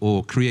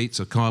or creates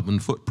a carbon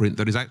footprint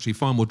that is actually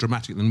far more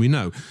dramatic than we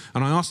know?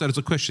 And I ask that as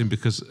a question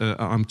because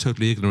I'm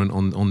totally ignorant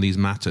on these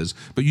matters,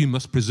 but you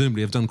must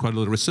presumably have done quite a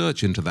lot of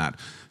research into that.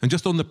 And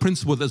just on the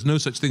principle that there's no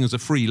such thing as a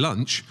free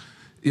lunch,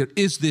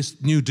 is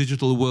this new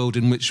digital world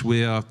in which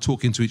we are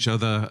talking to each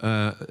other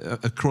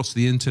across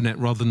the internet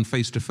rather than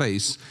face to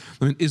face,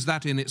 I mean, is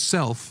that in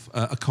itself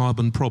a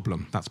carbon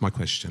problem? That's my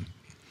question.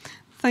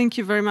 Thank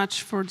you very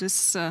much for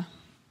this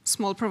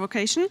small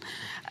provocation.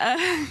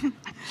 I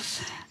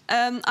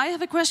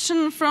have a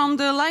question from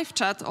the live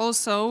chat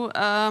also.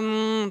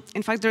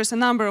 In fact, there's a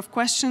number of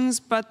questions,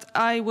 but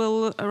I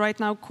will right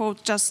now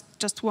quote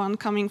just one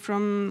coming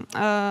from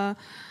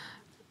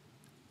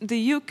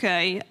the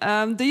UK.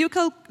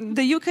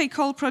 The UK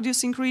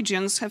coal-producing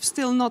regions have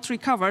still not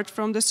recovered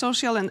from the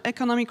social and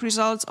economic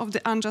results of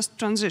the unjust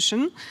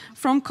transition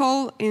from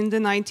coal in the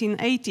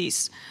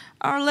 1980s.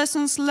 Are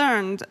lessons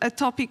learned a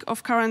topic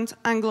of current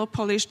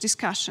Anglo-Polish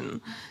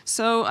discussion?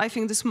 So I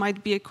think this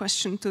might be a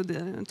question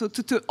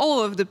to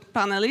all of the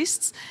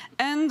panelists.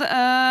 And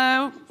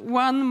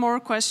one more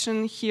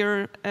question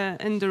here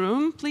in the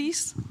room,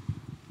 please.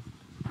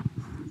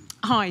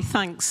 Hi,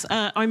 thanks.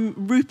 I'm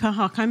Rupa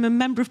Huck. I'm a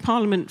Member of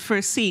Parliament for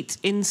a seat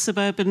in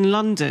suburban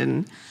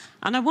London.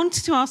 And I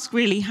wanted to ask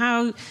really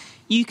how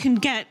you can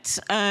get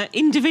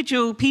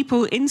individual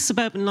people in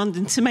suburban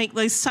London to make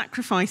those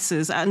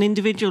sacrifices at an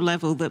individual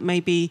level that may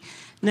be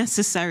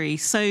necessary.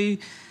 So, you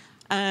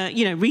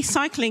know,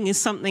 recycling is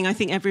something I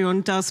think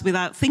everyone does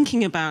without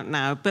thinking about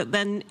now. But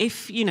then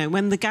if, you know,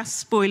 when the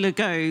gas boiler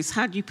goes,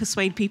 how do you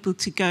persuade people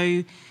to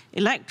go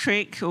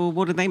electric, or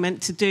what are they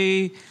meant to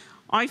do?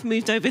 I've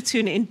moved over to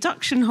an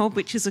induction hob,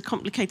 which is a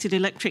complicated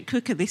electric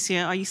cooker this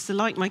year. I used to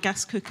like my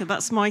gas cooker.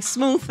 That's my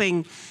small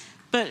thing.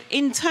 But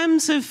in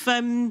terms of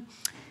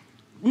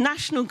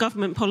national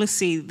government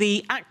policy,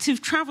 the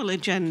active travel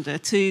agenda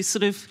to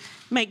sort of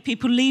make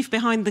people leave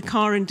behind the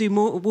car and do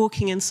more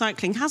walking and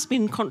cycling has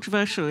been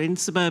controversial in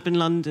suburban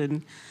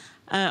London.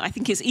 I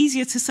think it's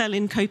easier to sell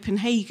in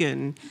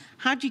Copenhagen.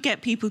 How do you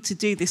get people to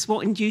do this?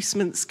 What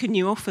inducements can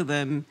you offer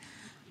them?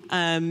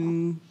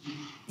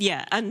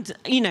 Yeah, and,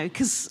 you know,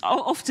 because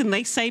often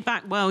they say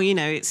back, well, you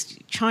know, it's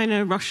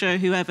China, Russia,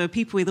 whoever,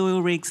 people with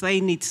oil rigs, they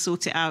need to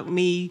sort it out.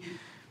 Me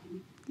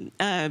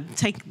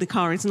taking the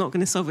car is not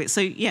going to solve it.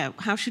 So, yeah,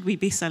 how should we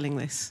be selling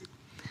this?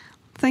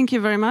 Thank you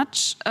very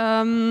much.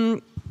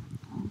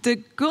 The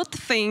good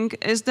thing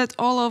is that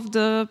all of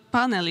the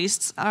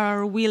panelists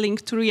are willing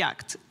to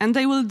react, and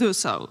they will do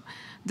so.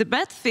 The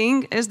bad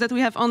thing is that we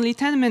have only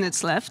 10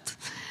 minutes left,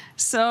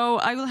 so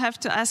I will have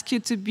to ask you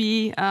to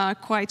be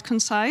quite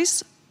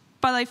concise.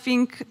 But I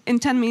think in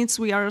 10 minutes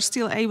we are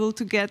still able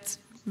to get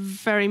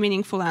very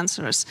meaningful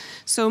answers.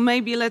 So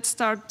maybe let's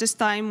start this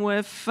time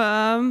with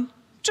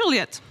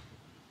Juliet.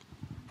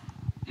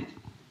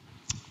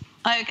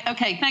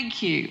 Okay,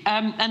 thank you.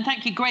 And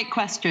thank you, great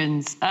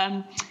questions.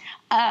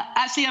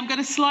 Actually, I'm going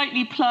to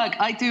slightly plug,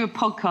 I do a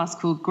podcast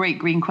called Great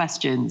Green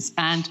Questions,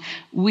 and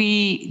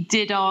we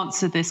did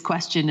answer this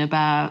question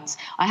about,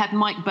 I had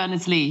Mike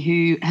Berners-Lee,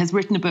 who has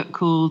written a book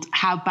called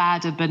How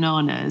Bad Are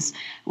Bananas,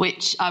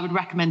 which I would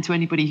recommend to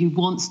anybody who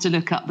wants to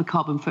look up the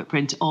carbon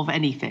footprint of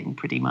anything,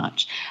 pretty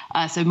much.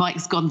 So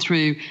Mike's gone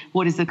through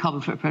what is the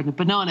carbon footprint of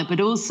banana, but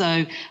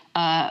also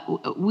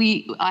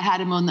I had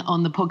him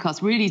on the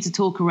podcast really to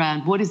talk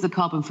around what is the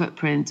carbon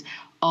footprint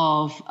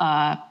of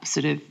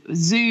sort of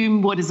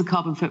Zoom, what is the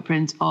carbon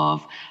footprint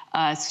of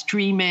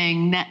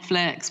streaming,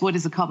 Netflix, what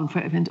is the carbon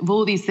footprint of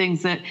all these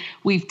things that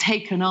we've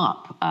taken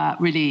up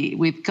really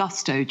with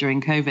gusto during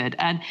COVID.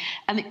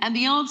 And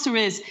the answer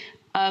is,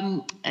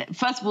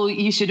 first of all,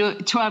 you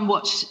should try and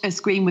watch a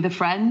screen with a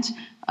friend.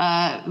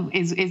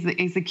 Is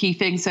the key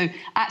thing. So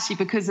actually,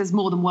 because there's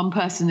more than one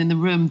person in the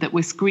room that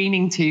we're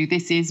screening to,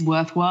 this is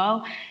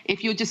worthwhile.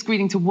 If you're just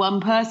screening to one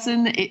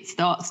person, it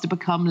starts to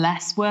become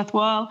less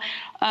worthwhile.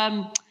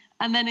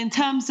 And then in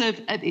terms of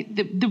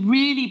the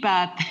really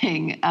bad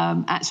thing,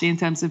 actually, in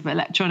terms of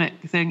electronic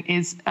thing,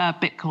 is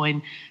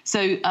Bitcoin.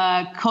 So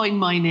coin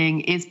mining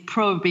is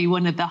probably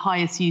one of the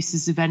highest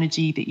uses of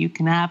energy that you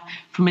can have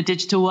from a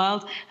digital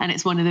world. And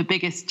it's one of the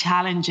biggest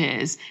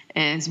challenges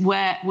is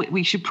where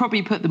we should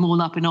probably put them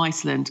all up in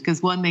Iceland,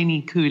 because one, they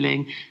need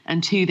cooling,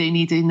 and two, they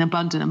need an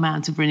abundant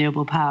amount of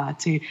renewable power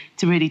to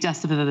really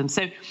justify them.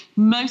 So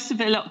most of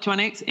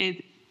electronics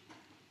is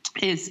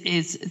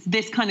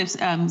this kind of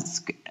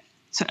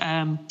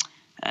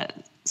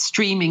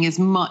streaming is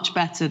much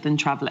better than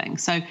traveling.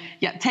 So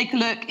yeah, take a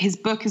look. His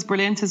book is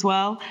brilliant as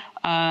well.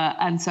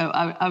 And so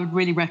I would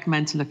really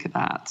recommend to look at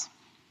that.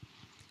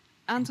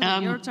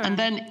 Antony, your turn. And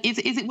then is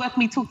it worth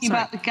me talking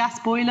about the gas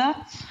boiler?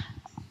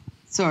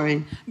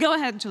 Sorry. Go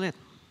ahead, Juliet.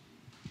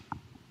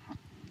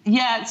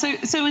 Yeah,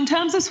 so in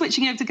terms of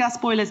switching over to gas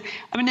boilers,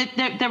 I mean,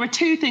 there are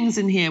two things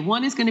in here.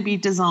 One is going to be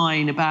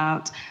design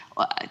about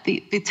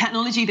the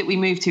technology that we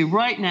move to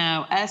right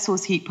now, air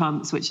source heat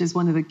pumps, which is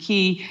one of the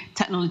key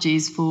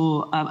technologies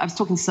for, I was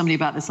talking to somebody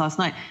about this last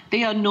night,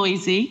 they are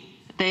noisy.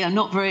 They are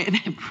not very,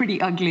 they're pretty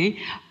ugly.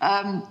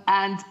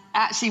 And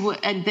actually,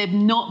 and they're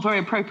not very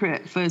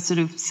appropriate for sort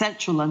of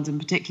central London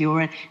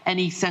particularly, or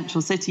any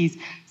central cities.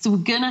 So we're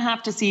going to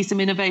have to see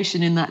some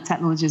innovation in that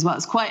technology as well.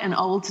 It's quite an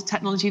old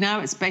technology now.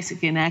 It's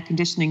basically an air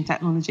conditioning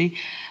technology.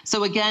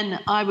 So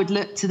again, I would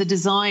look to the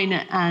design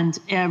and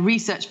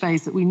research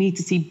phase that we need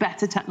to see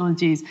better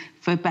technologies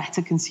for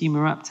better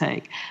consumer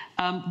uptake.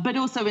 But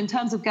also in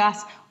terms of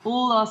gas,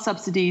 all our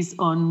subsidies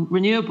on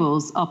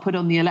renewables are put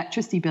on the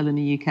electricity bill in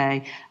the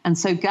UK. And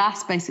so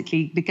gas,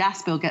 basically, the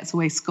gas bill gets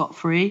away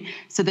scot-free.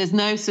 So there's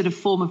no sort of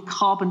form of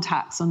carbon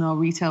tax on our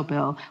retail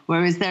bill,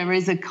 whereas there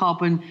is a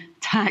carbon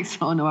tax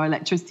on our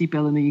electricity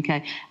bill in the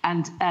UK.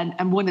 And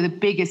one of the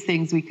biggest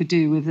things we could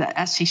do with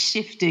actually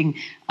shifting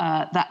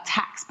that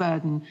tax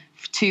burden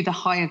to the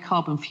higher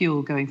carbon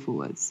fuel going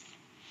forwards.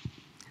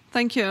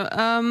 Thank you.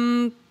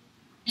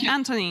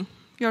 Antony,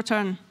 your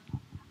turn.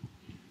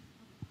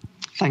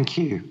 Thank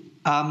you.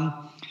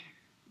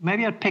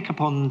 Maybe I'd pick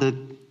up on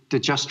the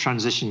just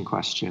transition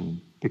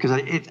question, because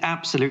it's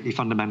absolutely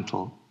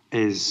fundamental.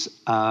 This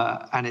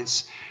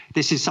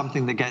is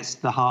something that gets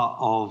to the heart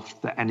of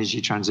the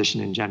energy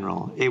transition in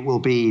general. It will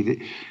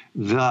be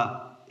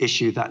the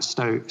issue that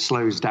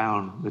slows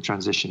down the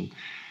transition.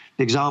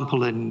 The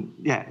example in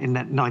the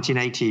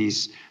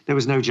 1980s, there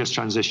was no just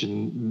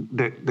transition.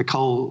 The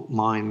coal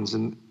mines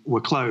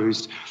were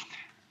closed.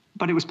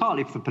 But it was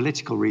partly for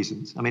political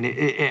reasons. I mean,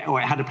 it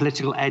had a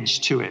political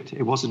edge to it.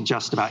 It wasn't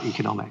just about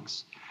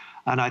economics.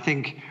 And I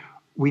think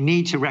we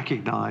need to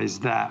recognize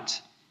that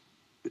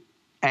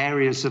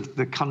areas of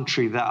the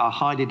country that are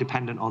highly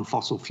dependent on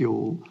fossil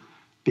fuel,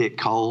 be it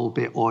coal,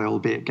 be it oil,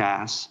 be it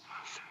gas,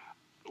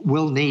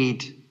 will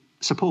need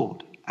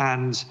support.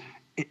 And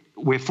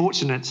we're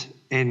fortunate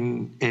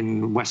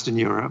in Western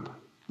Europe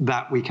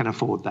that we can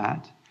afford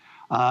that.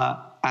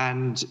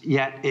 And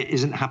yet it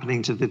isn't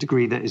happening to the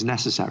degree that is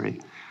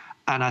necessary.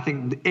 And I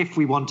think if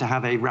we want to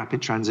have a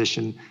rapid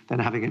transition, then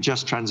having a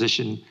just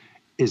transition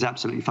is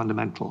absolutely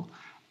fundamental.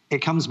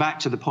 It comes back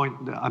to the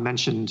point that I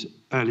mentioned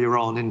earlier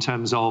on in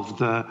terms of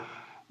the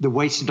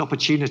wasted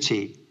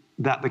opportunity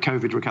that the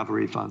COVID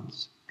recovery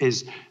funds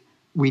is.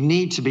 We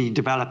need to be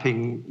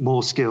developing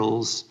more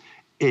skills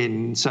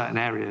in certain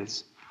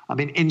areas. I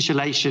mean,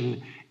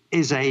 insulation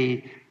is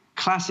a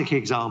classic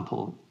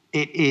example.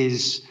 It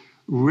is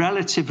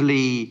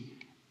relatively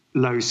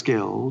low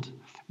skilled,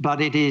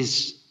 but it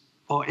is,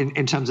 or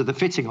in terms of the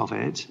fitting of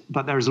it,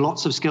 but there's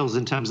lots of skills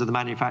in terms of the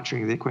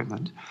manufacturing of the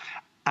equipment.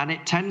 And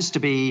it tends to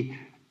be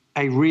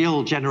a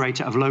real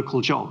generator of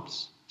local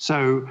jobs.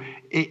 So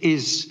it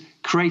is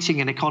creating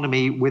an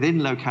economy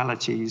within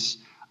localities,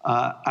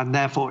 and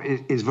therefore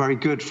it is very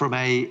good from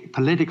a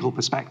political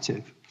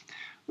perspective.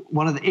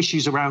 One of the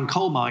issues around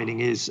coal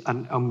mining is,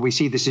 and we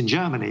see this in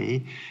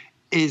Germany,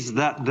 is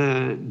that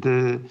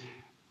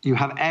you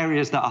have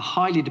areas that are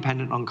highly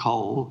dependent on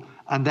coal,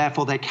 and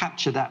therefore they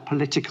capture that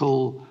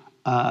political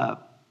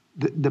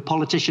the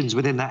politicians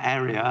within that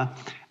area,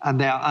 and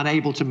they are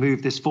unable to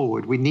move this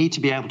forward. We need to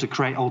be able to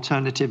create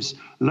alternatives,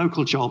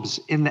 local jobs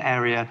in the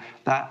area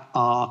that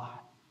are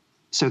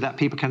so that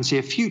people can see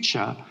a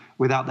future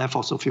without their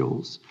fossil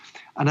fuels.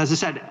 And as I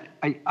said,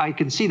 I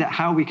can see that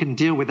how we can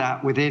deal with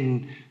that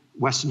within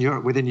Western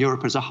Europe, within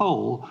Europe as a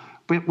whole,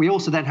 but we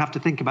also then have to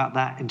think about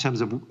that in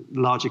terms of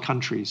larger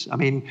countries. I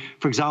mean,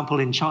 for example,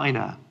 in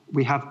China,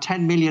 we have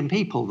 10 million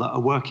people that are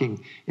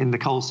working in the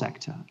coal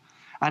sector.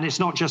 And it's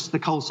not just the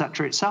coal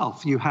sector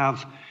itself.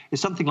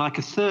 It's something like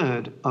a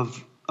third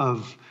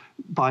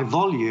by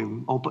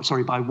volume,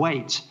 by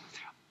weight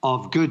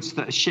of goods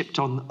that are shipped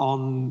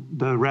on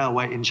the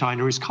railway in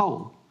China is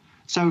coal.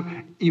 So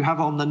you have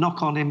on the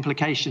knock-on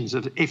implications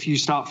of if you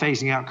start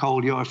phasing out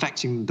coal, you're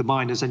affecting the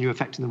miners and you're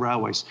affecting the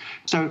railways.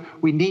 So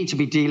we need to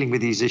be dealing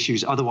with these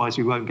issues, otherwise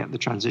we won't get the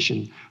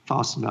transition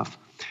fast enough.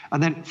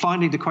 And then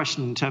finally, the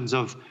question in terms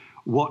of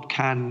what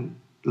can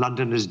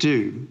Londoners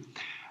do?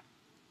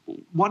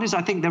 One is,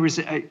 I think there is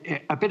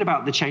a bit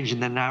about the change in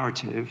the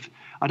narrative.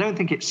 I don't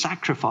think it's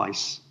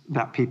sacrifice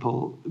that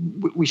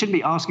we shouldn't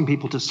be asking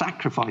people to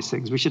sacrifice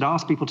things. We should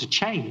ask people to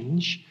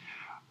change,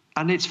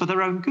 and it's for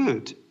their own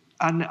good.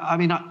 And I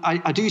mean,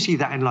 I do see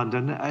that in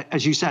London.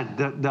 As you said,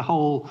 the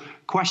whole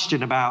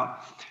question about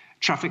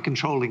traffic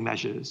controlling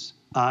measures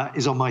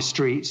is on my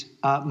street.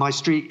 My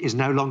street is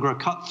no longer a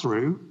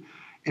cut-through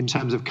in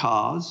terms of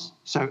cars,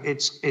 so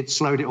it's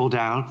slowed it all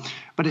down.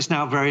 But it's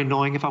now very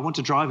annoying if I want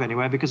to drive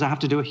anywhere because I have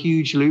to do a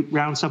huge loop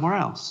round somewhere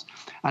else.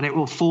 And it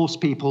will force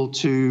people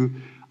to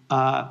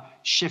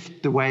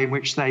shift the way in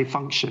which they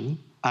function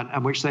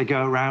and which they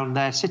go around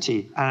their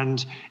city.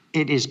 And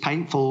it is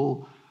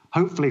painful,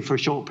 hopefully for a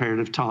short period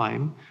of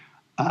time,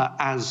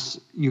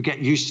 as you get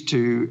used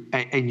to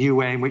a new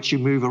way in which you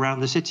move around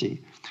the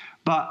city.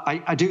 But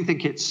I do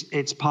think it's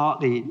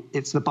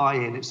the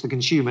buy-in, it's the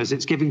consumers,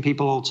 it's giving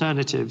people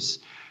alternatives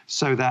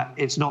so that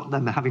it's not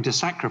them having to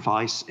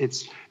sacrifice,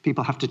 it's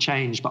people have to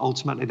change, but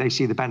ultimately they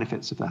see the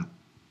benefits of that.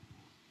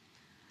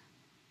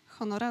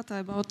 Honorata,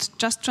 about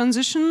just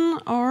transition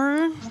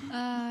or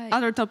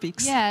other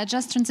topics? Yeah,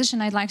 just transition.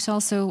 I'd like to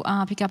also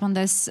pick up on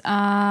this.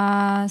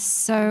 I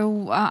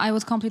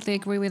would completely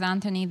agree with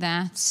Antony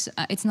that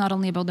it's not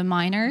only about the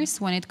miners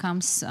when it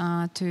comes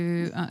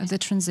to the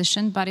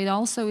transition, but it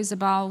also is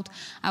about,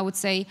 I would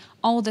say,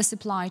 all the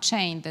supply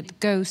chain that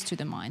goes to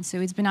the mine. So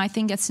it's been, I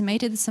think,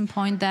 estimated at some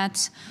point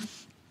that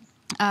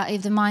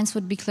if the mines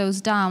would be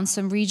closed down,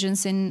 some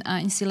regions in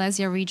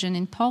Silesia region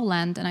in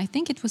Poland, and I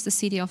think it was the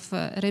city of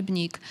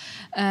Rybnik,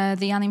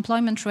 the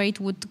unemployment rate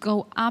would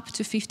go up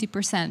to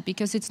 50%,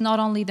 because it's not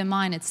only the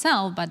mine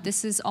itself, but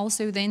this is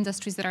also the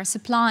industries that are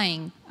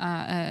supplying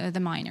the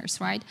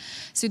miners, right?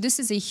 So this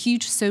is a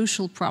huge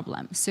social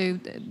problem. So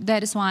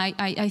that is why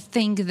I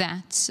think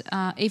that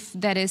if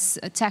that is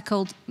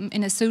tackled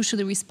in a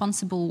socially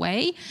responsible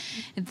way,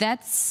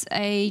 that's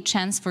a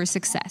chance for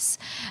success.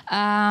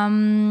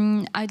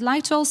 I'd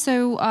like to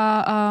also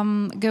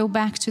go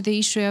back to the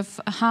issue of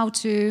how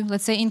to,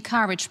 let's say,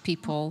 encourage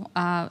people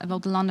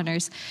about the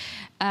Londoners.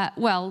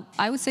 Well,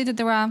 I would say that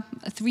there are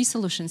three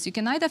solutions. You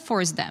can either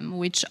force them,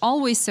 which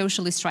always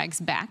socially strikes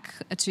back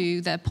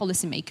to the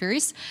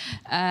policymakers.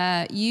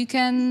 You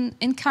can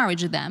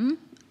encourage them,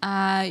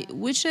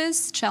 which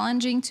is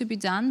challenging to be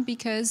done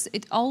because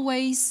it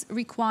always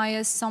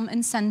requires some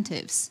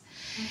incentives.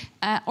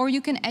 Or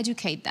you can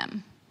educate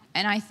them.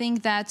 And I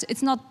think that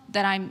it's not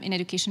that I'm in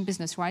education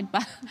business, right?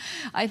 But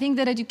I think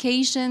that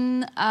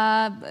education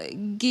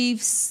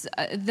gives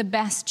the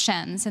best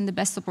chance and the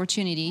best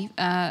opportunity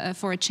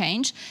for a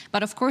change.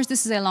 But of course,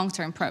 this is a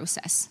long-term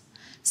process.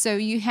 So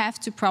you have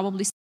to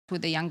probably start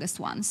with the youngest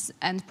ones,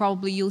 and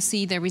probably you'll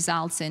see the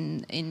results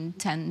in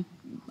 10,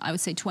 I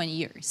would say 20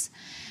 years.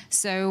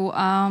 So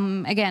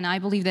again, I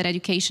believe that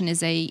education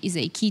is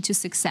a key to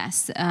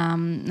success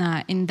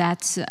in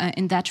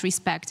that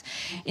respect.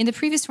 In the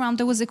previous round,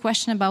 there was a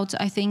question about,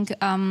 I think,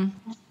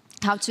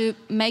 how to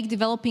make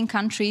developing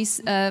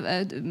countries,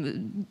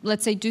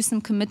 let's say, do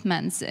some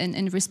commitments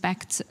in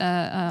respect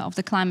of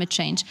the climate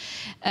change.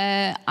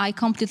 I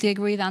completely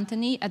agree with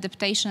Antony.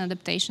 Adaptation,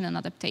 adaptation, and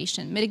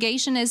adaptation.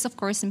 Mitigation is, of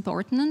course,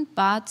 important,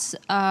 but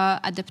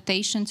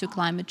adaptation to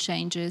climate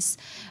changes,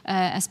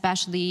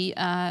 especially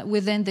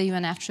within the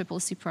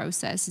UNFCCC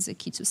process, is a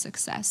key to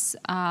success.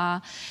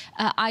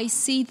 I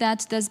see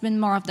that there's been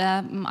more of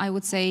the, I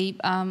would say,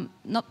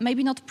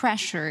 maybe not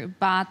pressure,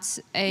 but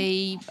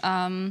a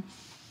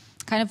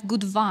kind of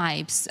good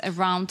vibes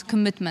around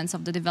commitments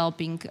of the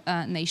developing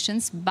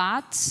nations.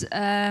 But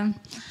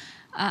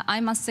I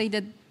must say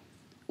that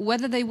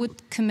whether they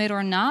would commit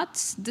or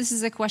not, this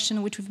is a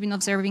question which we've been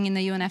observing in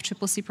the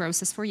UNFCCC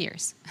process for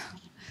years.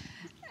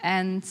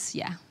 And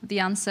yeah, the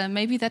answer,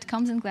 maybe that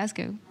comes in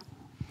Glasgow.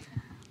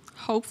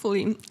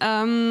 Hopefully.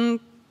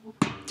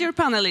 Dear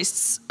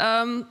panelists,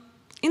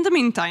 in the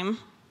meantime,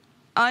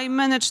 I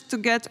managed to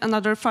get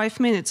another 5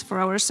 minutes for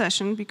our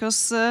session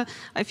because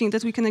I think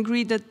that we can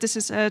agree that this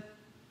is a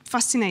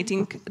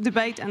fascinating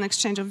debate and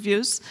exchange of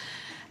views.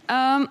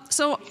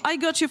 So I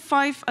got you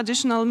 5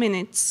 additional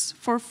minutes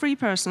for 3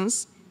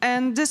 persons,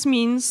 and this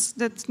means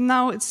that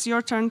now it's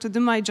your turn to do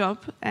my job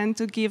and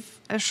to give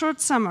a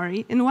short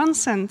summary in 1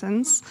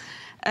 sentence.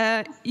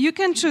 You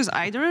can choose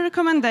either a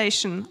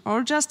recommendation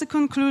or just a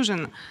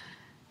conclusion.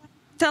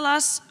 Tell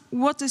us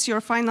what is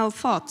your final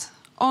thought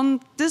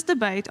on this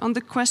debate, on the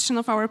question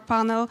of our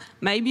panel,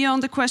 maybe on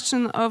the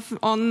question of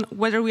on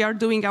whether we are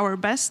doing our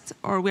best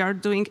or we are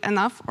doing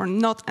enough or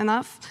not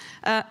enough.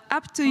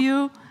 Up to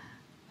you.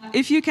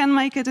 If you can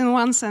make it in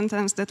 1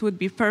 sentence, that would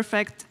be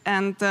perfect.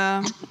 And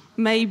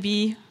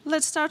maybe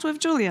let's start with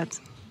Juliet.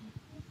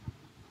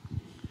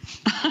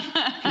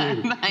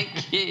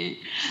 Thank you.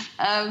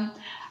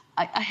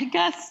 I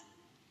guess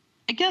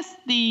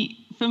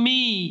for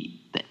me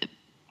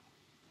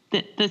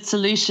the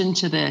solution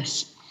to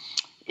this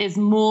is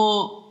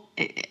more,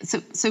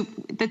 so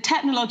the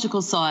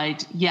technological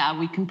side, yeah,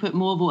 we can put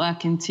more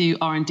work into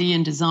R&D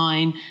and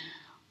design,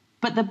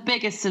 but the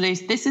biggest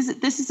solution, this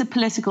is a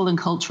political and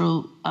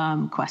cultural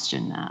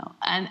question now.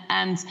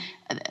 And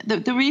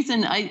the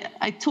reason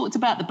I talked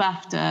about the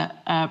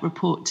BAFTA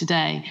report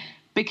today,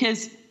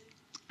 because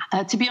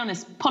to be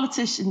honest,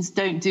 politicians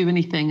don't do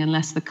anything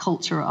unless the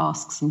culture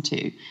asks them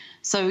to.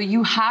 So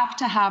you have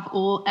to have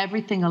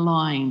everything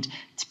aligned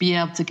to be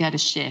able to get a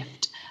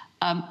shift.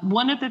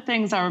 One of the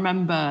things I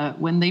remember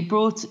when they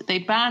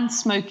banned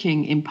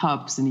smoking in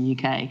pubs in the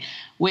UK,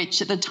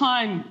 which at the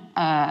time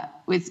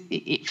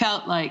it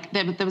felt like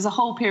there was a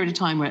whole period of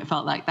time where it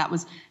felt like that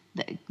was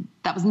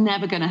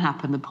never going to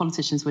happen. The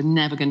politicians were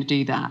never going to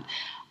do that.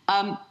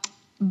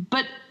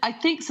 But I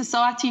think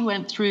society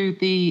went through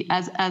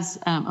as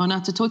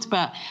Honorata talked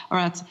about,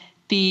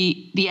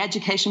 the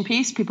education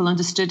piece. People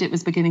understood it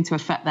was beginning to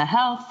affect their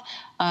health.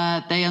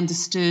 They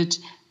understood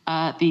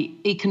the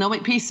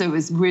economic piece, so it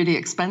was really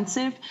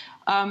expensive.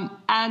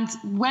 And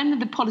when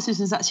the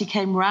politicians actually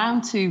came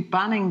around to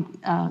banning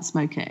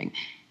smoking,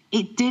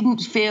 it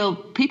didn't feel,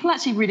 people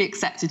actually really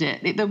accepted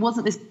it. There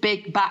wasn't this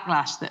big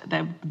backlash that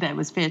there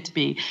was feared to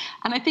be.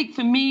 And I think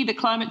for me, the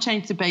climate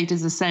change debate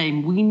is the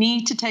same. We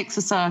need to take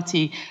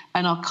society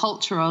and our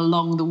culture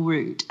along the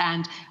route.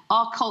 And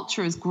our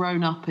culture has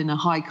grown up in a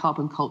high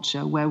carbon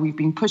culture where we've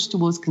been pushed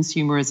towards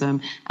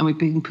consumerism and we've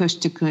been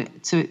pushed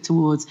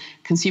towards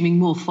consuming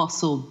more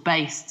fossil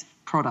based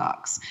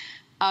products.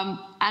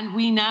 And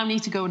we now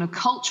need to go on a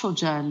cultural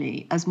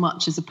journey as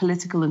much as a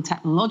political and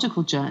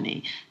technological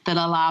journey that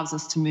allows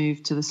us to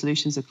move to the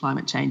solutions of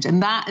climate change.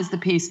 And that is the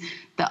piece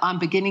that I'm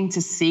beginning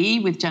to see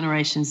with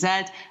Generation Z.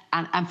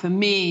 And for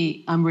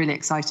me, I'm really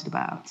excited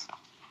about.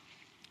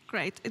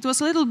 Great. It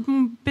was a little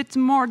bit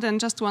more than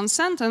just one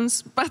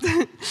sentence, but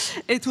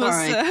it was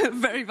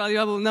very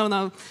valuable.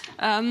 No.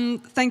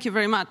 Thank you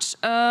very much.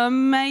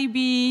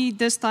 Maybe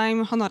this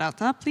time,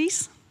 Honorata,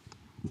 please.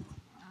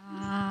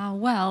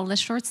 Well, the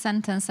short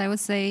sentence, I would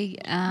say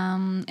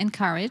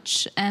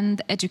encourage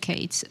and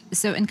educate.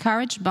 So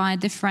encourage by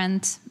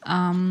different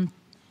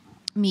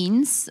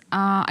means.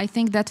 I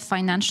think that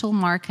financial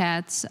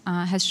market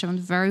has shown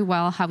very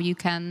well how you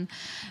can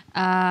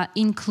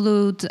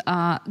include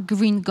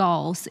green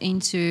goals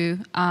into,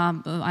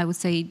 I would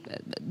say,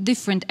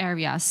 different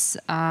areas.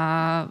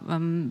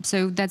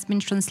 So that's been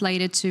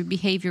translated to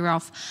behavior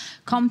of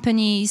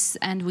companies,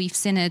 and we've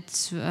seen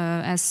it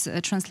as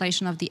a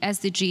translation of the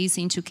SDGs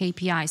into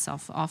KPIs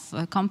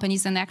of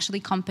companies, and actually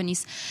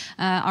companies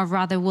are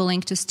rather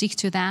willing to stick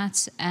to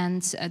that,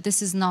 and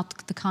this is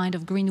not the kind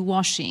of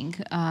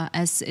greenwashing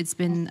as it's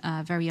been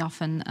very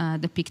often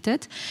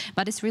depicted,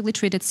 but it's really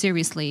treated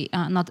seriously,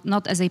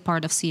 not as a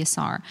part of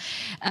CSR.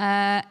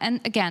 And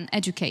again,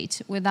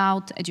 educate.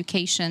 Without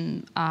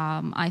education,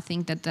 I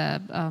think that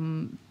the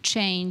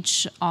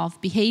change of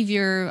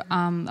behavior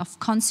of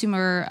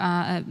consumer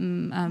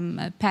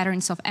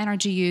patterns of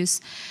energy use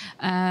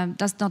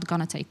that's not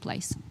going to take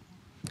place.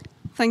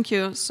 Thank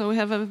you. So we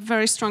have a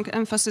very strong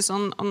emphasis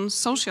on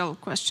social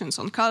questions,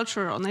 on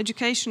culture, on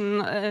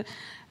education.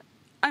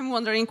 I'm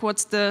wondering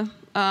what's the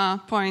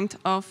point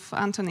of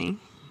Antony?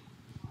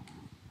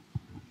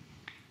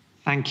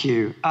 Thank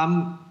you.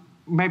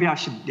 Maybe I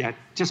should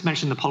just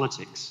mention the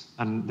politics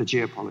and the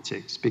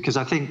geopolitics, because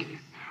I think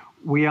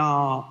we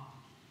are,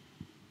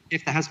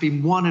 if there has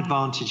been one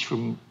advantage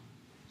from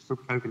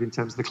COVID in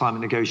terms of the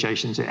climate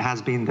negotiations, it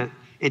has been that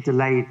it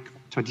delayed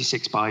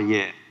 26 by a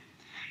year.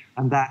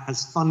 And that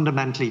has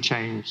fundamentally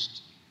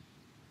changed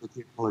the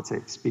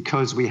geopolitics,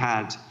 because we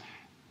had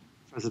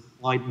President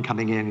Biden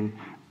coming in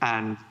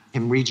and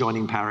him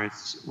rejoining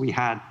Paris. We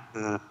had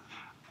the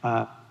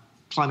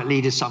Climate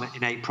Leaders Summit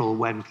in April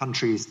when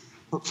countries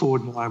put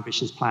forward more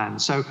ambitious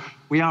plans. So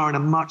we are in a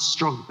much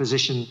stronger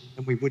position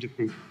than we would have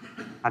been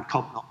had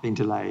COP not been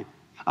delayed.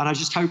 And I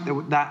just hope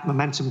that that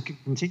momentum can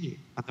continue,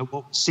 and that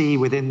what we'll see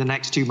within the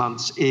next 2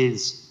 months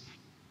is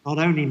not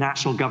only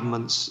national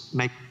governments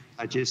making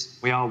pledges,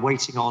 we are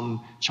waiting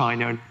on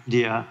China and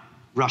India,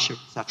 Russia,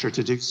 etc.,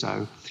 to do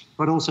so,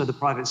 but also the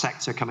private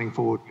sector coming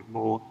forward with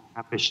more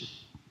ambition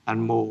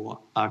and more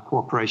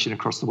cooperation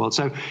across the world.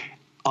 So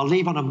I'll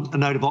leave on a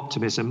note of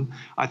optimism.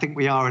 I think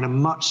we are in a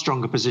much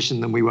stronger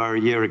position than we were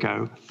a year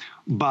ago,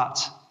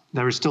 but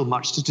there is still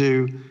much to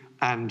do,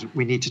 and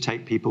we need to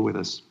take people with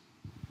us.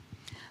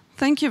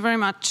 Thank you very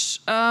much.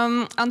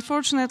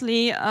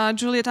 Unfortunately,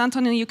 Juliet,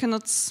 Antony, you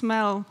cannot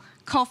smell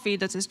coffee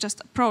that is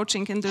just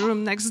approaching in the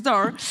room next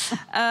door.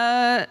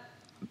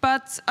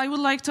 But I would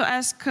like to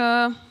ask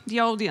the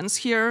audience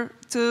here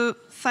to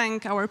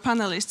thank our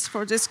panelists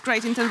for these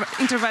great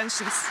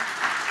interventions.